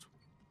hottest.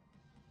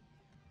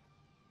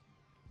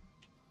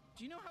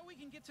 Do you know how we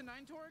can get to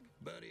 9 Torg?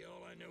 Buddy,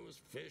 all I know is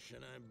fish,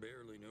 and I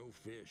barely know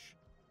fish.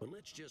 But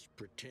let's just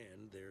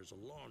pretend there's a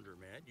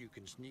laundromat you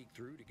can sneak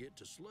through to get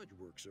to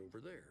Sludgeworks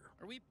over there.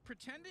 Are we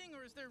pretending,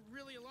 or is there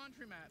really a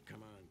laundromat?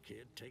 Come on,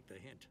 kid, take the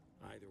hint.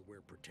 Either we're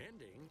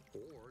pretending,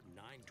 or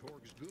 9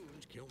 Torg's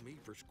goons kill me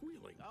for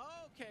squealing.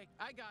 Okay,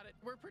 I got it.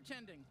 We're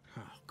pretending.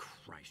 Oh,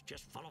 Christ,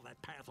 just follow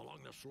that path along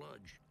the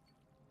sludge.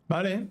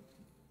 Vale,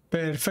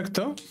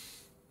 perfecto.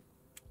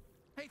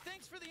 Hey,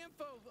 thanks for the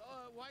info,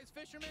 wise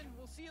fisherman.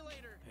 We'll see you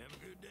later. Have a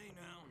good day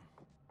now.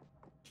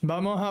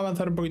 Vamos a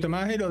avanzar un poquito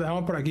más y lo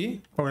dejamos por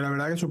aquí. Porque la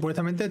verdad que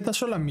supuestamente estas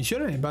son las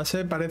misiones. Va a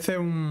ser, parece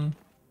un...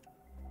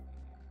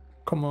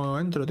 ¿Cómo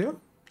entro, tío?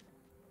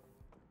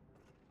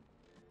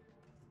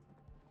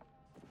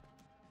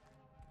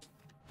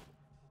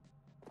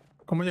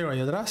 ¿Cómo llego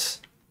ahí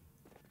atrás?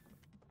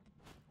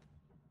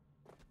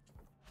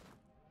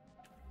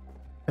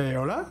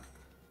 ¿Hola?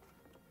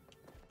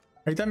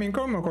 Hay también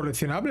como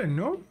coleccionables,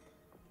 ¿no?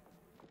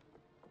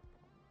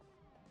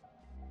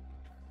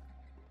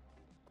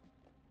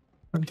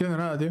 No entiendo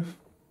nada, tío.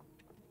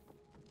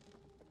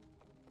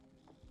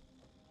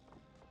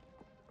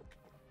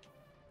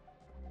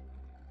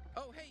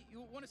 Oh, hey,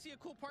 you want to see a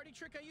cool party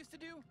trick I used to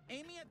do?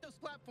 Aim me at those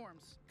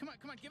platforms. Come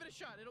on, give it a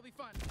shot. It'll be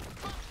fun.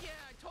 Fuck yeah,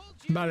 I told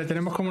you. Vale,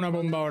 tenemos como una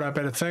bomba ahora.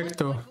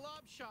 Perfecto.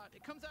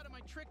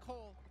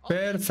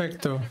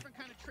 Perfecto.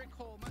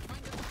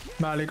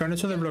 Vale, y con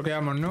eso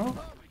desbloqueamos, ¿no?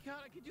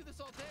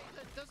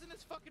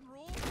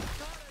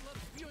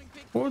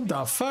 What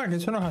the fuck,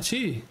 eso no es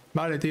así.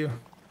 Vale, tío.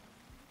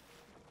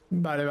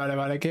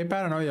 Vale. Qué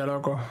paranoia,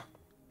 loco.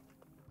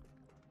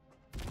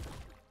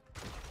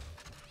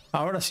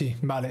 Ahora sí,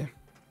 vale.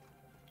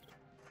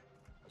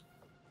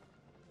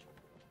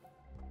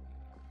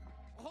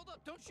 Hold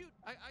up, don't shoot.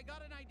 I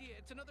got an idea.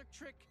 It's another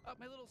trick up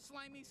my little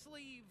slimy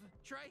sleeve.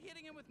 Try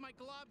hitting him with my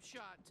glob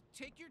shot.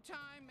 Take your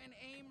time and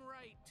aim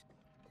right.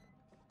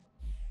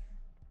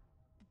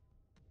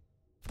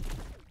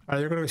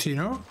 Vale, yo creo que sí,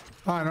 ¿no?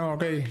 Ah, no,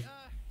 ok.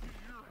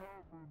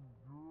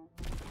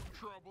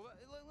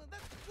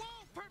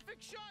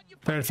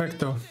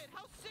 Perfecto. Perfecto.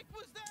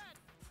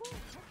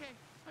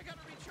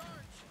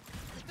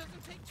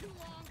 doesn't take too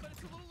long, but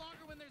it's a little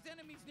longer when there's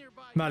enemies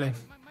nearby. Vale.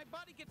 My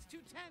body gets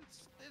too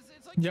tense.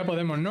 It's like Ya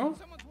podemos, ¿no?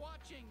 someone's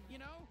watching, you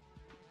know?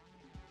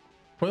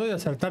 Puedo ya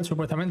saltar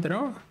supuestamente,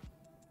 ¿no?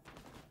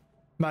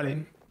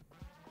 Vale.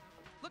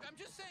 Look, I'm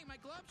just saying my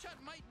glove shot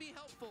might be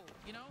helpful,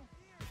 you know?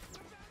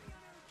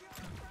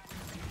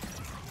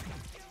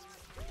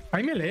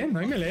 Hay melee, no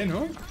hay melee, ¿no?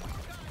 Go nuts.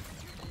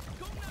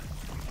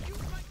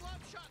 Use my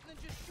glove shot and then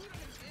just shoot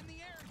him in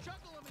the air and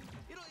juggle him, and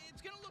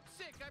it's gonna look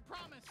sick, I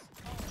promise.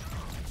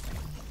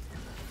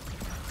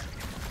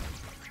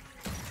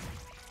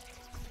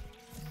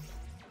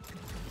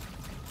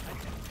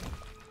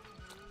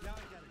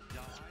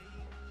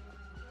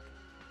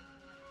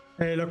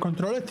 Los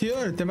controles, tío,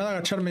 el tema de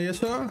agacharme y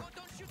eso, Don't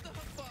shoot the hook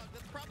bug.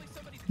 That's probably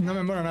somebody's. no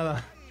me mola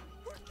nada.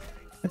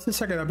 Este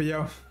se ha quedado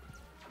pillado.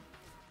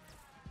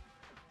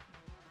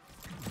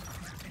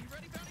 You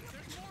ready, Bounty?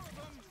 There's more of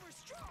them. We're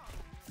strong.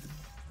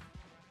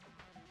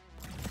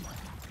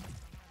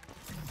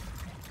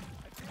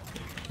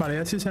 Vale,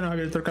 ya sí se nos ha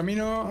abierto el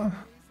camino.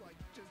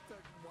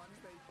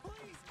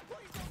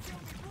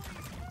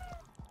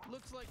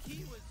 Looks like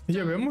he was. Y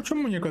yo veo muchos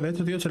muñecos de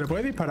estos, tío. ¿Se le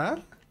puede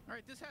disparar? All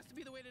right, this has to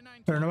be the way to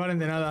 9. Pero no valen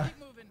de nada. Keep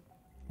moving.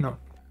 No.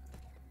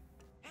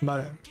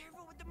 Vale.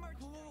 Careful with the merch.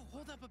 Whoa,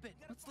 hold up a bit.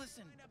 Let's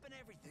listen. Up and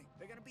everything.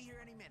 They're gonna be here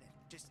any minute.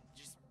 Just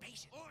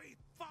patient. Oi,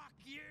 fuck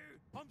you!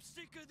 I'm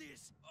sick of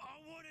this.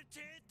 I want to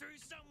tear through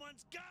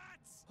someone's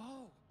guts.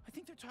 Oh, I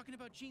think they're talking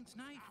about Gene's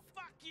knife.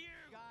 Fuck you!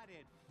 Got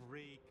it,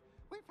 freak.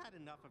 We've had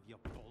enough of your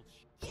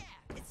bullshit.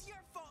 Yeah, it's your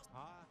fault.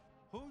 Huh?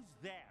 Who's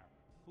there?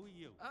 Who are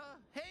you?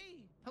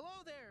 Hey,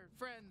 hello there,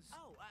 friends.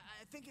 Oh,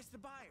 I think it's the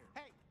buyer.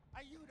 Hey,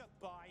 are you the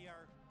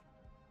buyer?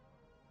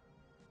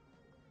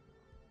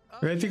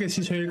 Voy a decir que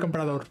sí soy el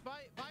comprador.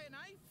 Buy a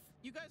knife?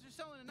 You guys are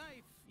selling a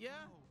knife,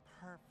 yeah? Oh,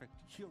 perfect.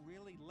 You're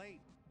really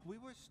late. We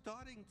were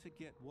starting to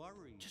get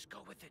worried. Just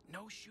go with it.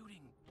 No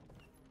shooting.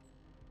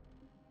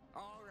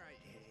 All right,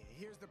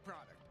 here's the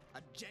product.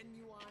 A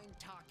genuine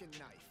talking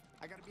knife.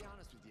 I gotta be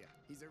honest with you,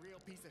 he's a real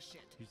piece of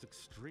shit. He's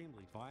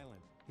extremely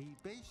violent. He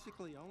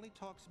basically only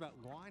talks about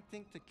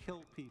wanting to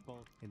kill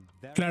people in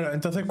very... Claro,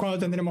 entonces ¿cuándo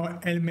tendremos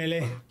el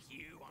melee?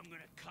 You, I'm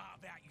gonna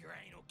carve out your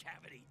anal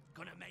cavity.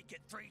 Gonna make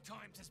it 3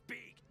 times as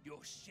big. Your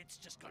shit's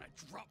just gonna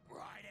drop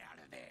right out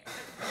of there.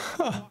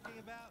 Talking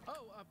about?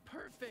 Oh,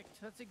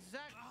 perfect. That's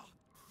exact. Oh,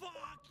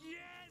 fuck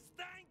yes,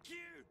 thank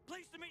you.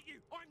 Pleased to meet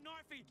you. I'm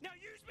Knifey. Now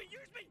use me.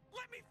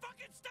 Let me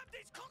fucking stab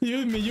these cocks.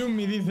 Use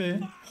me,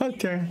 dice.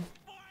 Hostia.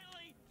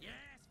 Finally. Yes,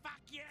 fuck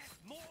yes.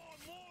 More.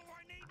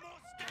 I need more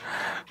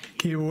stab.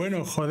 Qué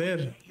bueno,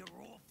 joder. Your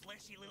raw,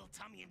 fleshy little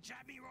tummy and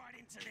jab me right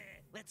into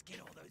there. Let's get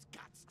all those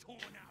guts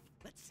torn up.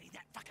 Let's see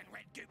that fucking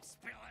red goop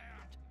spill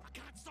out. I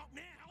can't stop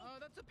now.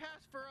 That's a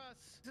pass for us.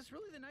 Is this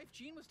really the knife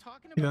Gene was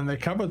talking ¿Y about? dónde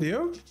escapo,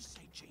 tío? Did you just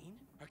say Gene?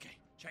 Okay,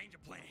 change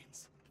of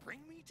plans. Bring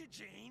me to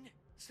Gene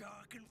so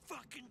I can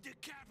fucking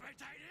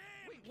decapitate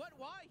him. Wait, what?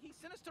 Why? He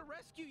sent us to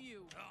rescue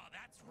you. Oh,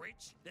 that's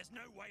rich. There's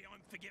no way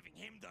I'm forgiving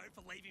him, though,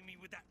 for leaving me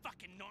with that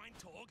fucking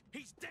Nine-Torg.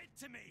 He's dead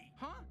to me.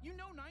 Huh? You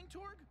know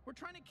Nine-Torg? We're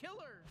trying to kill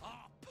her.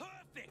 Oh,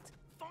 perfect.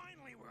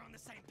 Finally, we're on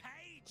the same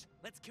page.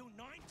 Let's kill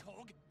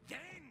Nine-Torg,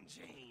 then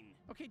Gene.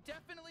 Okay,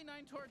 definitely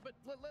Nine-Torg, but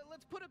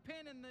let's put a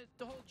pin in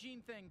the whole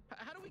Gene thing.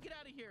 How do we get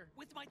out of here?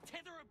 With my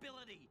tether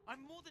ability.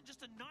 I'm more than just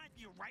a knife,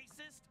 you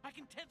racist. I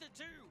can tether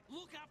too.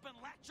 Look up and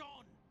latch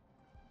on.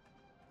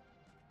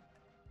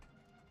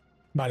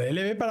 Vale,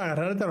 LB para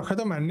agarrarte al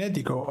objeto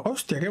magnético.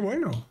 Hostia, qué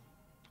bueno.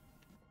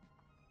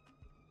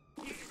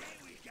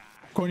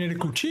 Con el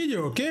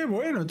cuchillo, qué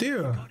bueno,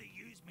 tío.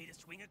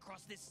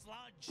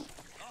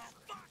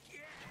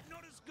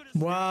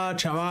 Buah,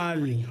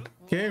 chaval.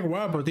 Qué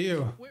guapo,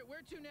 tío.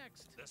 Where to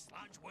next? The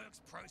sludge works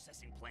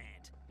processing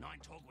plant.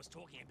 Nine-Torg was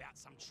talking about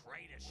some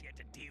traitor she had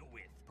to deal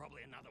with.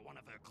 Probably another one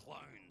of her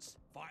clones.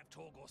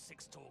 5-Torg or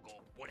 6-Torg or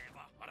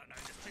whatever. I don't know.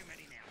 There's too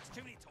many now. There's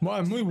too many Torgs.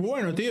 Buah, es muy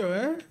bueno,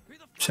 tío,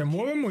 Se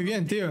mueve muy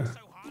bien, tío. So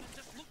hard and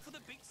just look for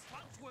the big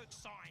sludge works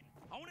sign.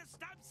 I want to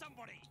stab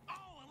somebody.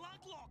 Oh, a lug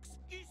locks.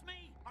 Use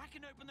me. I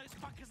can open those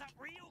fuckers up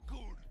real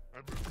good.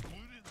 And there's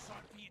glue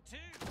inside for you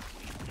too.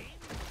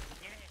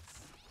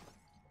 Yes.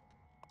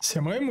 Se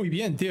mueve muy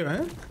bien, tío,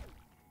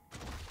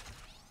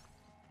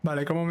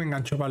 Vale, ¿cómo me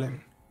engancho? Vale.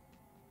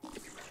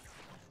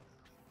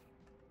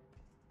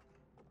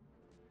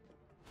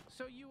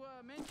 So you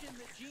mentioned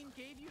that Gene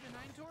gave you to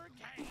Nine-Torg?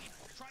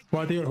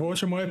 Buah, tío, el juego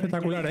se mueve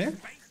espectacular,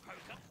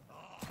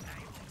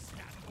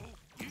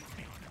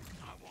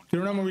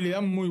 Tiene una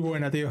movilidad muy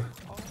buena, tío.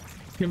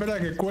 Y es verdad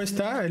que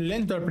cuesta, es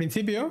lento al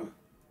principio.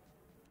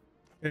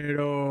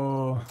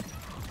 Pero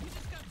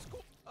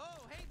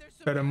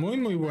es muy,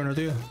 muy bueno,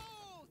 tío.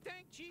 Oh,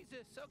 thank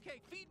Jesus.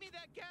 Okay, feed me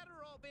that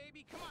Gatterall,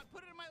 baby. Come on,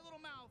 put it in my little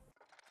mouth.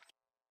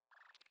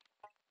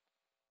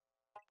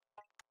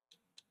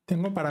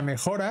 Tengo para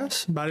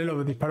mejoras, ¿vale?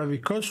 Los disparos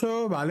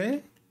viscosos,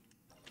 ¿vale?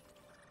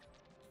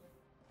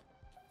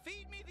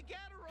 Feed me the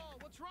Gatterall.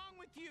 What's wrong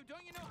with you?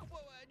 Don't you know?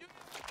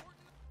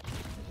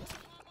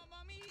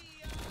 Mamma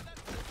mia,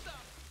 that's good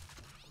stuff.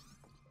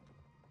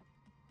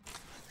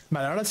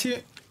 Vale, ahora sí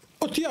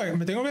 ¡Hostia!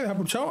 ¿Me tengo que dejar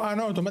pulsado? Ah,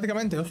 no,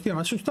 automáticamente. Hostia, me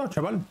ha asustado,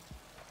 chaval.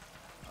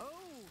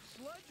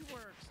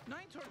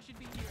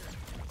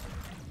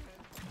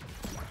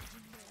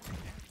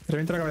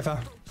 Revienta la cabeza.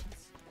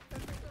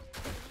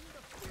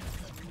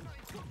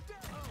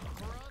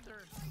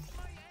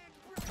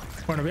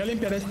 Bueno, voy a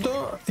limpiar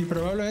esto y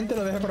probablemente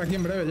lo deje por aquí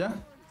en breve ya.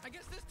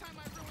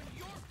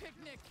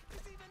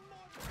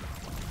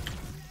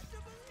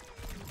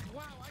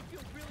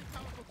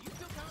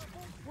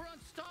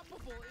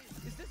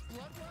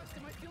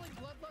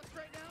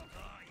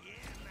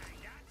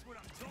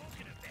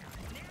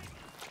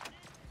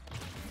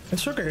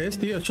 ¿Eso qué es,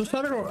 tío? ¿Eso es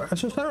algo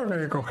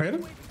que coger?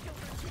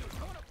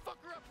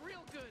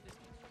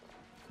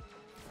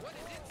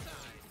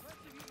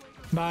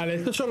 Vale,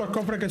 estos son los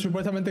cofres que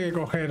supuestamente hay que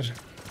coger.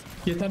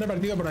 Y están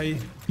repartidos por ahí.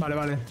 Vale,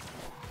 vale.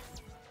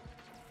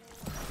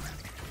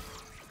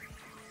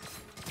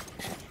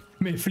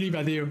 Me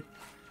flipa, tío.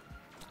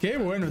 Qué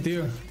bueno,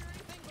 tío.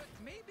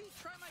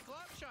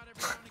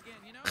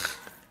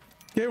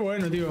 Qué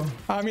bueno, tío.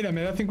 Ah, mira,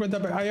 me da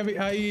 50...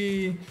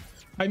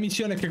 Hay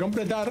misiones que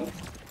completar.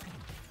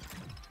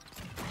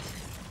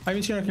 Hay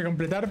misiones que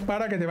completar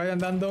para que te vayan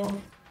dando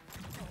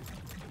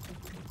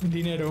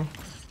dinero.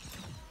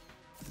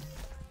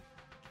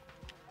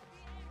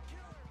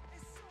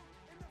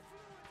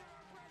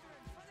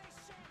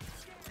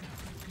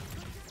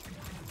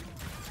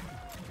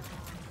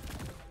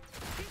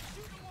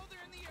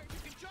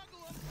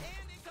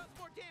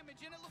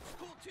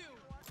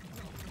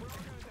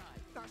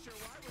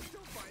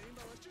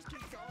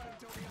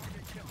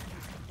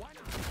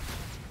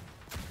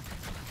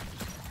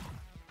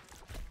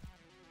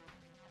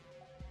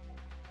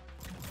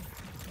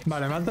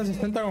 Vale, mata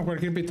 60 con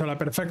cualquier pistola,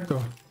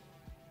 perfecto.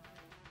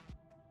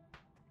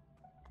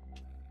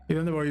 ¿Y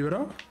dónde voy,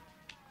 bro?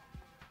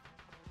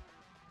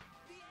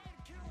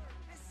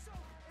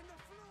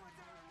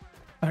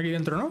 Aquí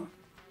dentro, ¿no?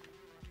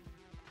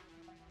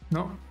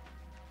 No.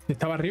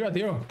 Estaba arriba,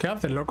 tío. ¿Qué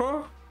haces,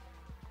 loco?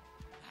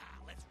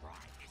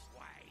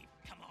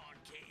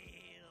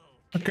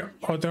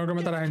 ¿O tengo que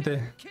matar a la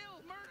gente?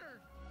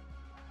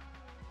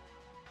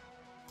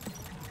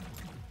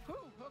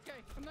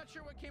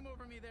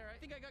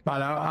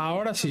 Vale,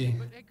 ahora sí.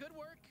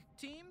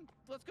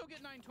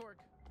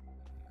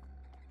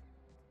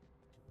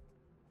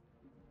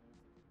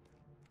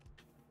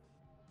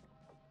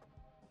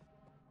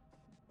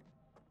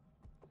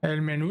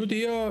 El menú,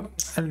 tío.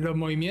 Los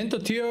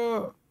movimientos,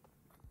 tío.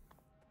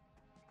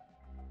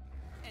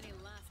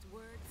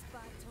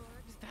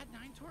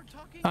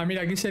 Ah,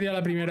 mira, aquí sería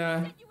la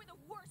primera.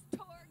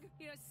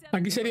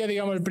 Aquí sería,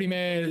 digamos, el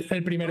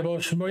primer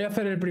boss. Voy a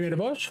hacer el primer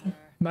boss,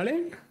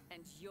 ¿vale?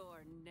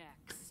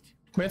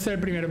 Voy a hacer el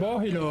primer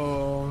boss y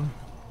lo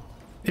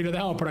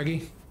dejamos por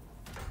aquí.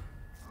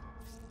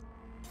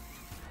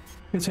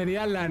 Que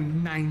sería la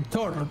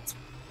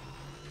Ninetort.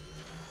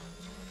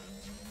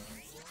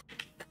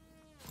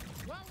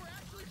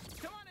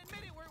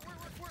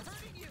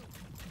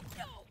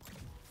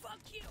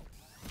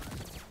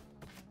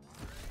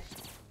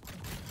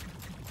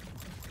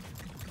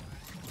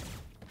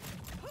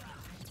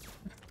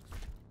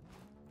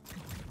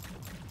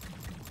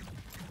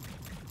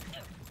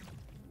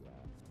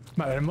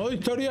 Vale, el modo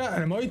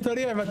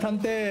historia es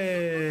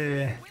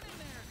bastante...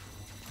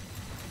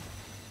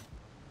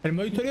 El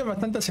modo historia es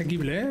bastante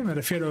asequible, ¿eh? Me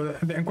refiero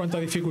en cuanto a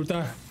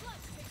dificultad.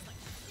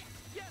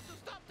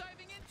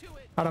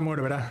 Ahora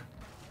muere, verás.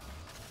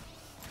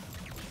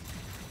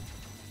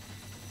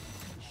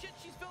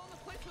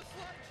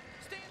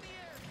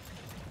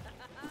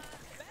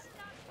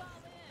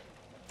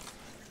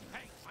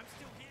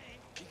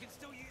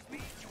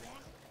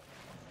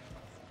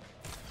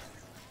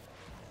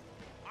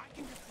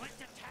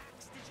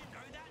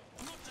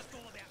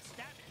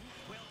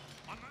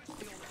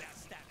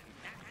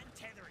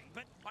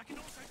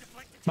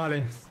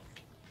 Vale.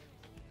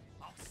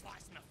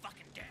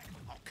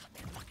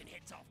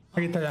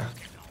 Aquí está ya.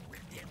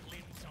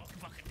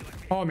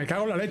 Oh, me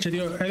cago en la leche,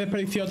 tío. He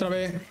desperdiciado otra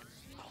vez.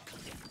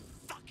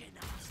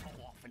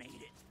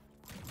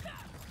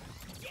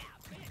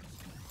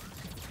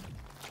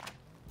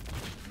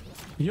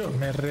 Yo,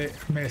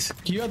 me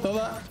esquiva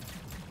toda.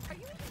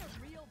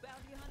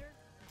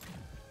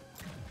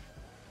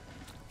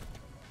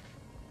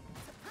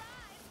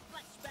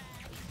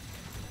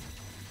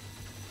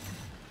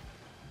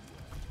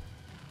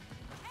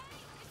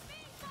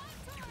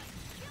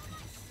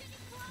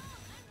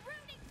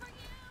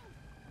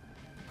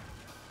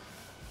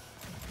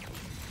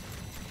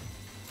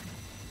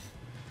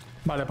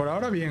 Vale, por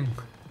ahora bien.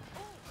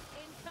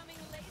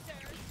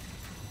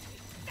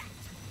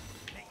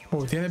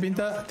 Tiene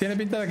pinta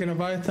de que nos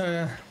va a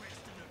estar...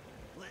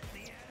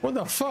 What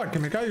the fuck, que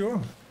me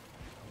caigo.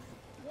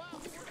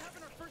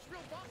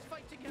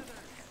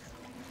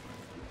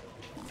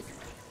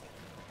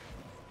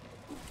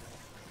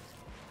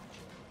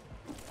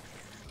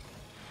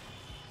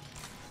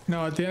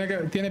 No,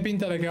 tiene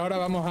pinta de que ahora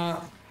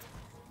va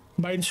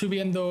a ir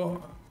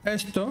subiendo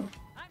esto.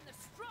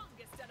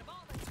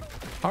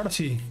 Ahora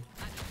sí.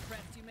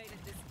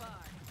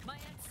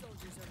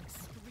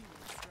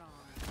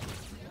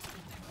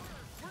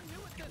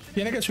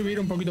 Tiene que subir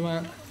un poquito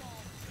más.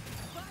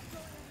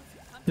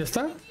 ¿Ya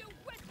está?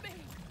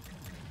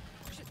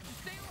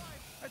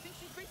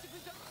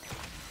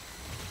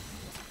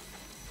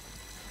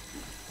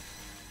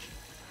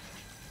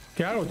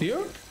 ¿Qué hago,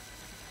 tío?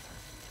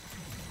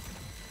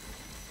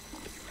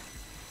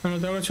 No, lo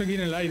tengo hecho aquí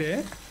en el aire,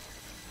 ¿eh?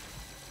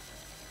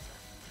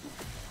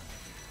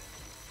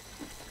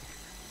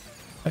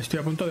 Estoy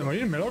a punto de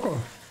morirme, loco.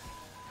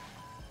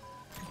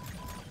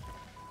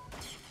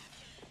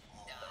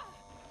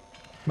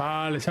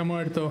 Vale, se ha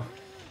muerto.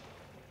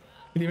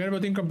 Primer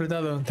botín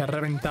completado. Te ha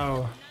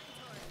reventado.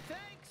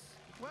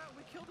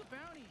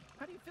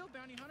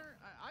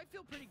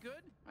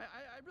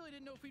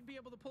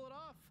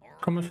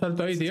 ¿Cómo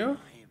salto ahí, tío?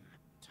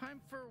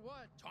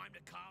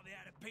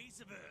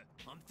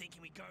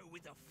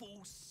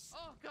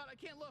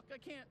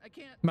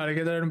 Vale, hay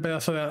que traer un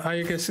pedazo de...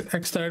 Hay que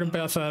extraer un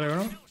pedazo de algo,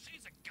 ¿no?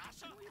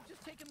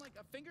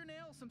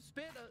 Fingernail, some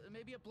spit,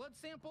 maybe a blood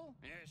sample?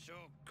 Yeah,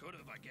 sure, could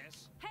have, I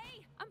guess.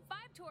 Hey, I'm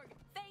 5-Torg.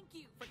 Thank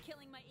you for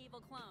killing my evil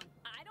clone.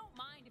 I don't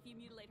mind if you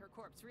mutilate her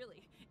corpse,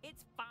 really.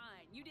 It's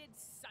fine. You did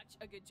such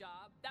a good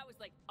job. That was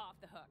like off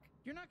the hook.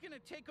 You're not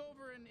gonna take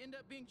over and end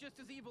up being just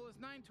as evil as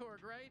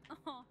 9-Torg, right?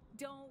 Oh,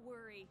 don't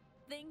worry.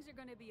 Things are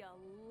gonna be a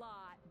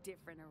lot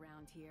different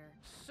around here.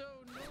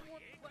 So no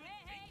more.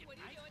 Hey, what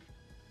are you doing?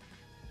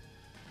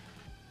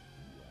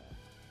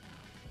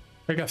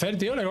 ¿Qué hay que hacer,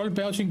 tío? ¿Le he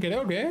golpeado sin querer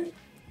o qué?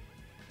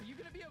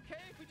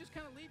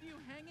 Kind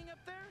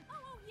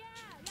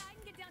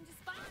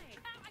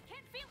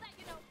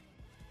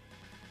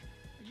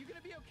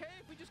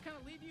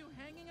of leave you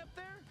hanging up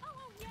there?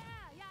 Oh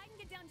yeah, I can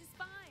get down just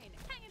fine.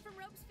 Hanging from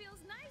ropes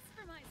feels nice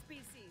for my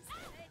species.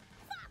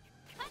 Fuck!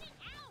 Cut it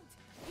out!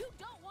 You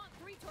don't want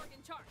 3-Torg in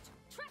charge.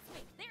 Trust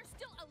me, they're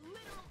still a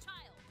literal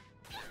child.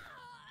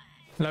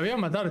 La voy a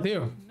matar,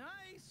 tío.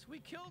 Nice, we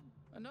killed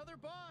another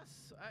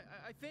boss.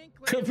 I think.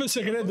 Jefe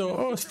secreto.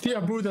 Hostia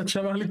puta,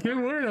 chaval, qué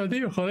bueno,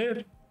 tío,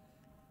 joder.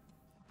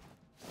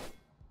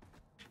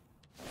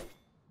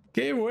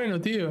 Qué bueno,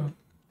 tío.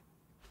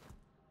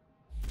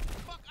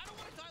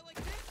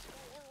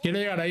 Quiero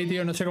llegar ahí,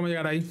 tío. No sé cómo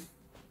llegar ahí.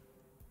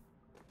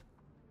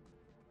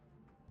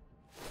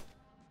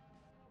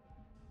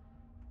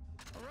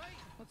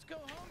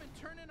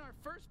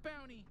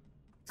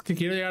 Es que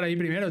quiero llegar ahí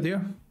primero, tío.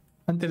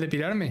 Antes de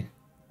pirarme.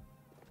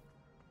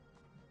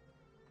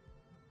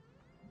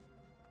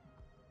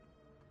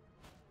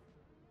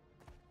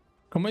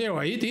 ¿Cómo llego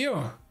ahí,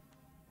 tío?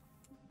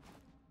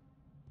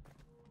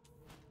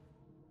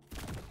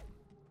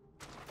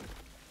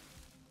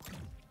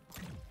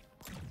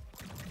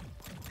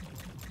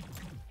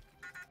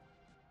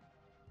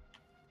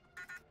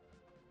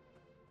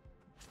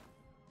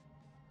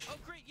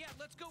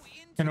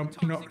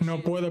 Que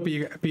no puedo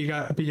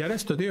pillar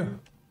esto, tío.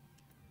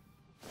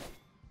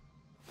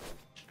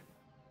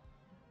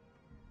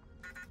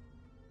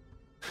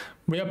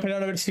 Voy a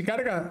esperar a ver si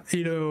carga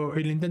y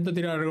le intento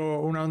tirar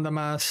algo, una onda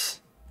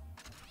más.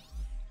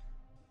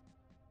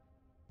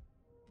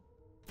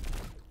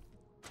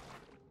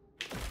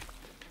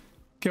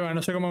 Que va,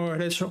 no sé cómo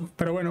ver eso,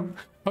 pero bueno.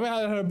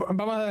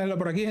 Vamos a dejarlo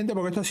por aquí, gente,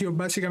 porque esto ha sido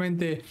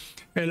básicamente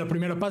los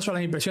primeros pasos,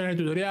 las impresiones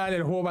del tutorial.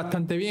 El juego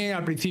bastante bien,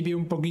 al principio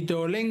un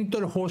poquito lento,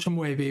 el juego se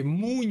mueve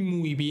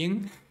muy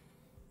bien.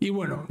 Y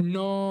bueno,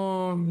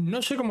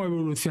 no sé cómo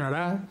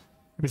evolucionará.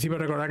 Al principio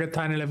recordad que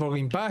está en el Xbox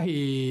Game Pass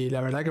y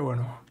la verdad que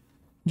bueno,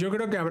 yo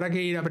creo que habrá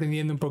que ir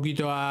aprendiendo un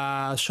poquito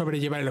a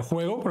sobrellevar el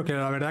juego, porque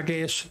la verdad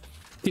que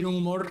tiene un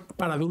humor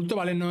para adulto,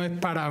 ¿vale? No es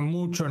para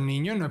muchos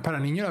niños, no es para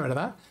niños, la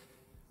verdad.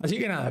 Así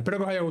que nada, espero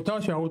que os haya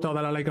gustado. Si os ha gustado,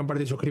 dale a like,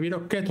 compartir y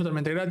suscribiros, que es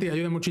totalmente gratis,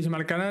 ayuda muchísimo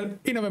al canal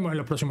y nos vemos en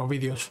los próximos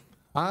vídeos.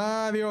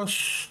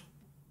 Adiós.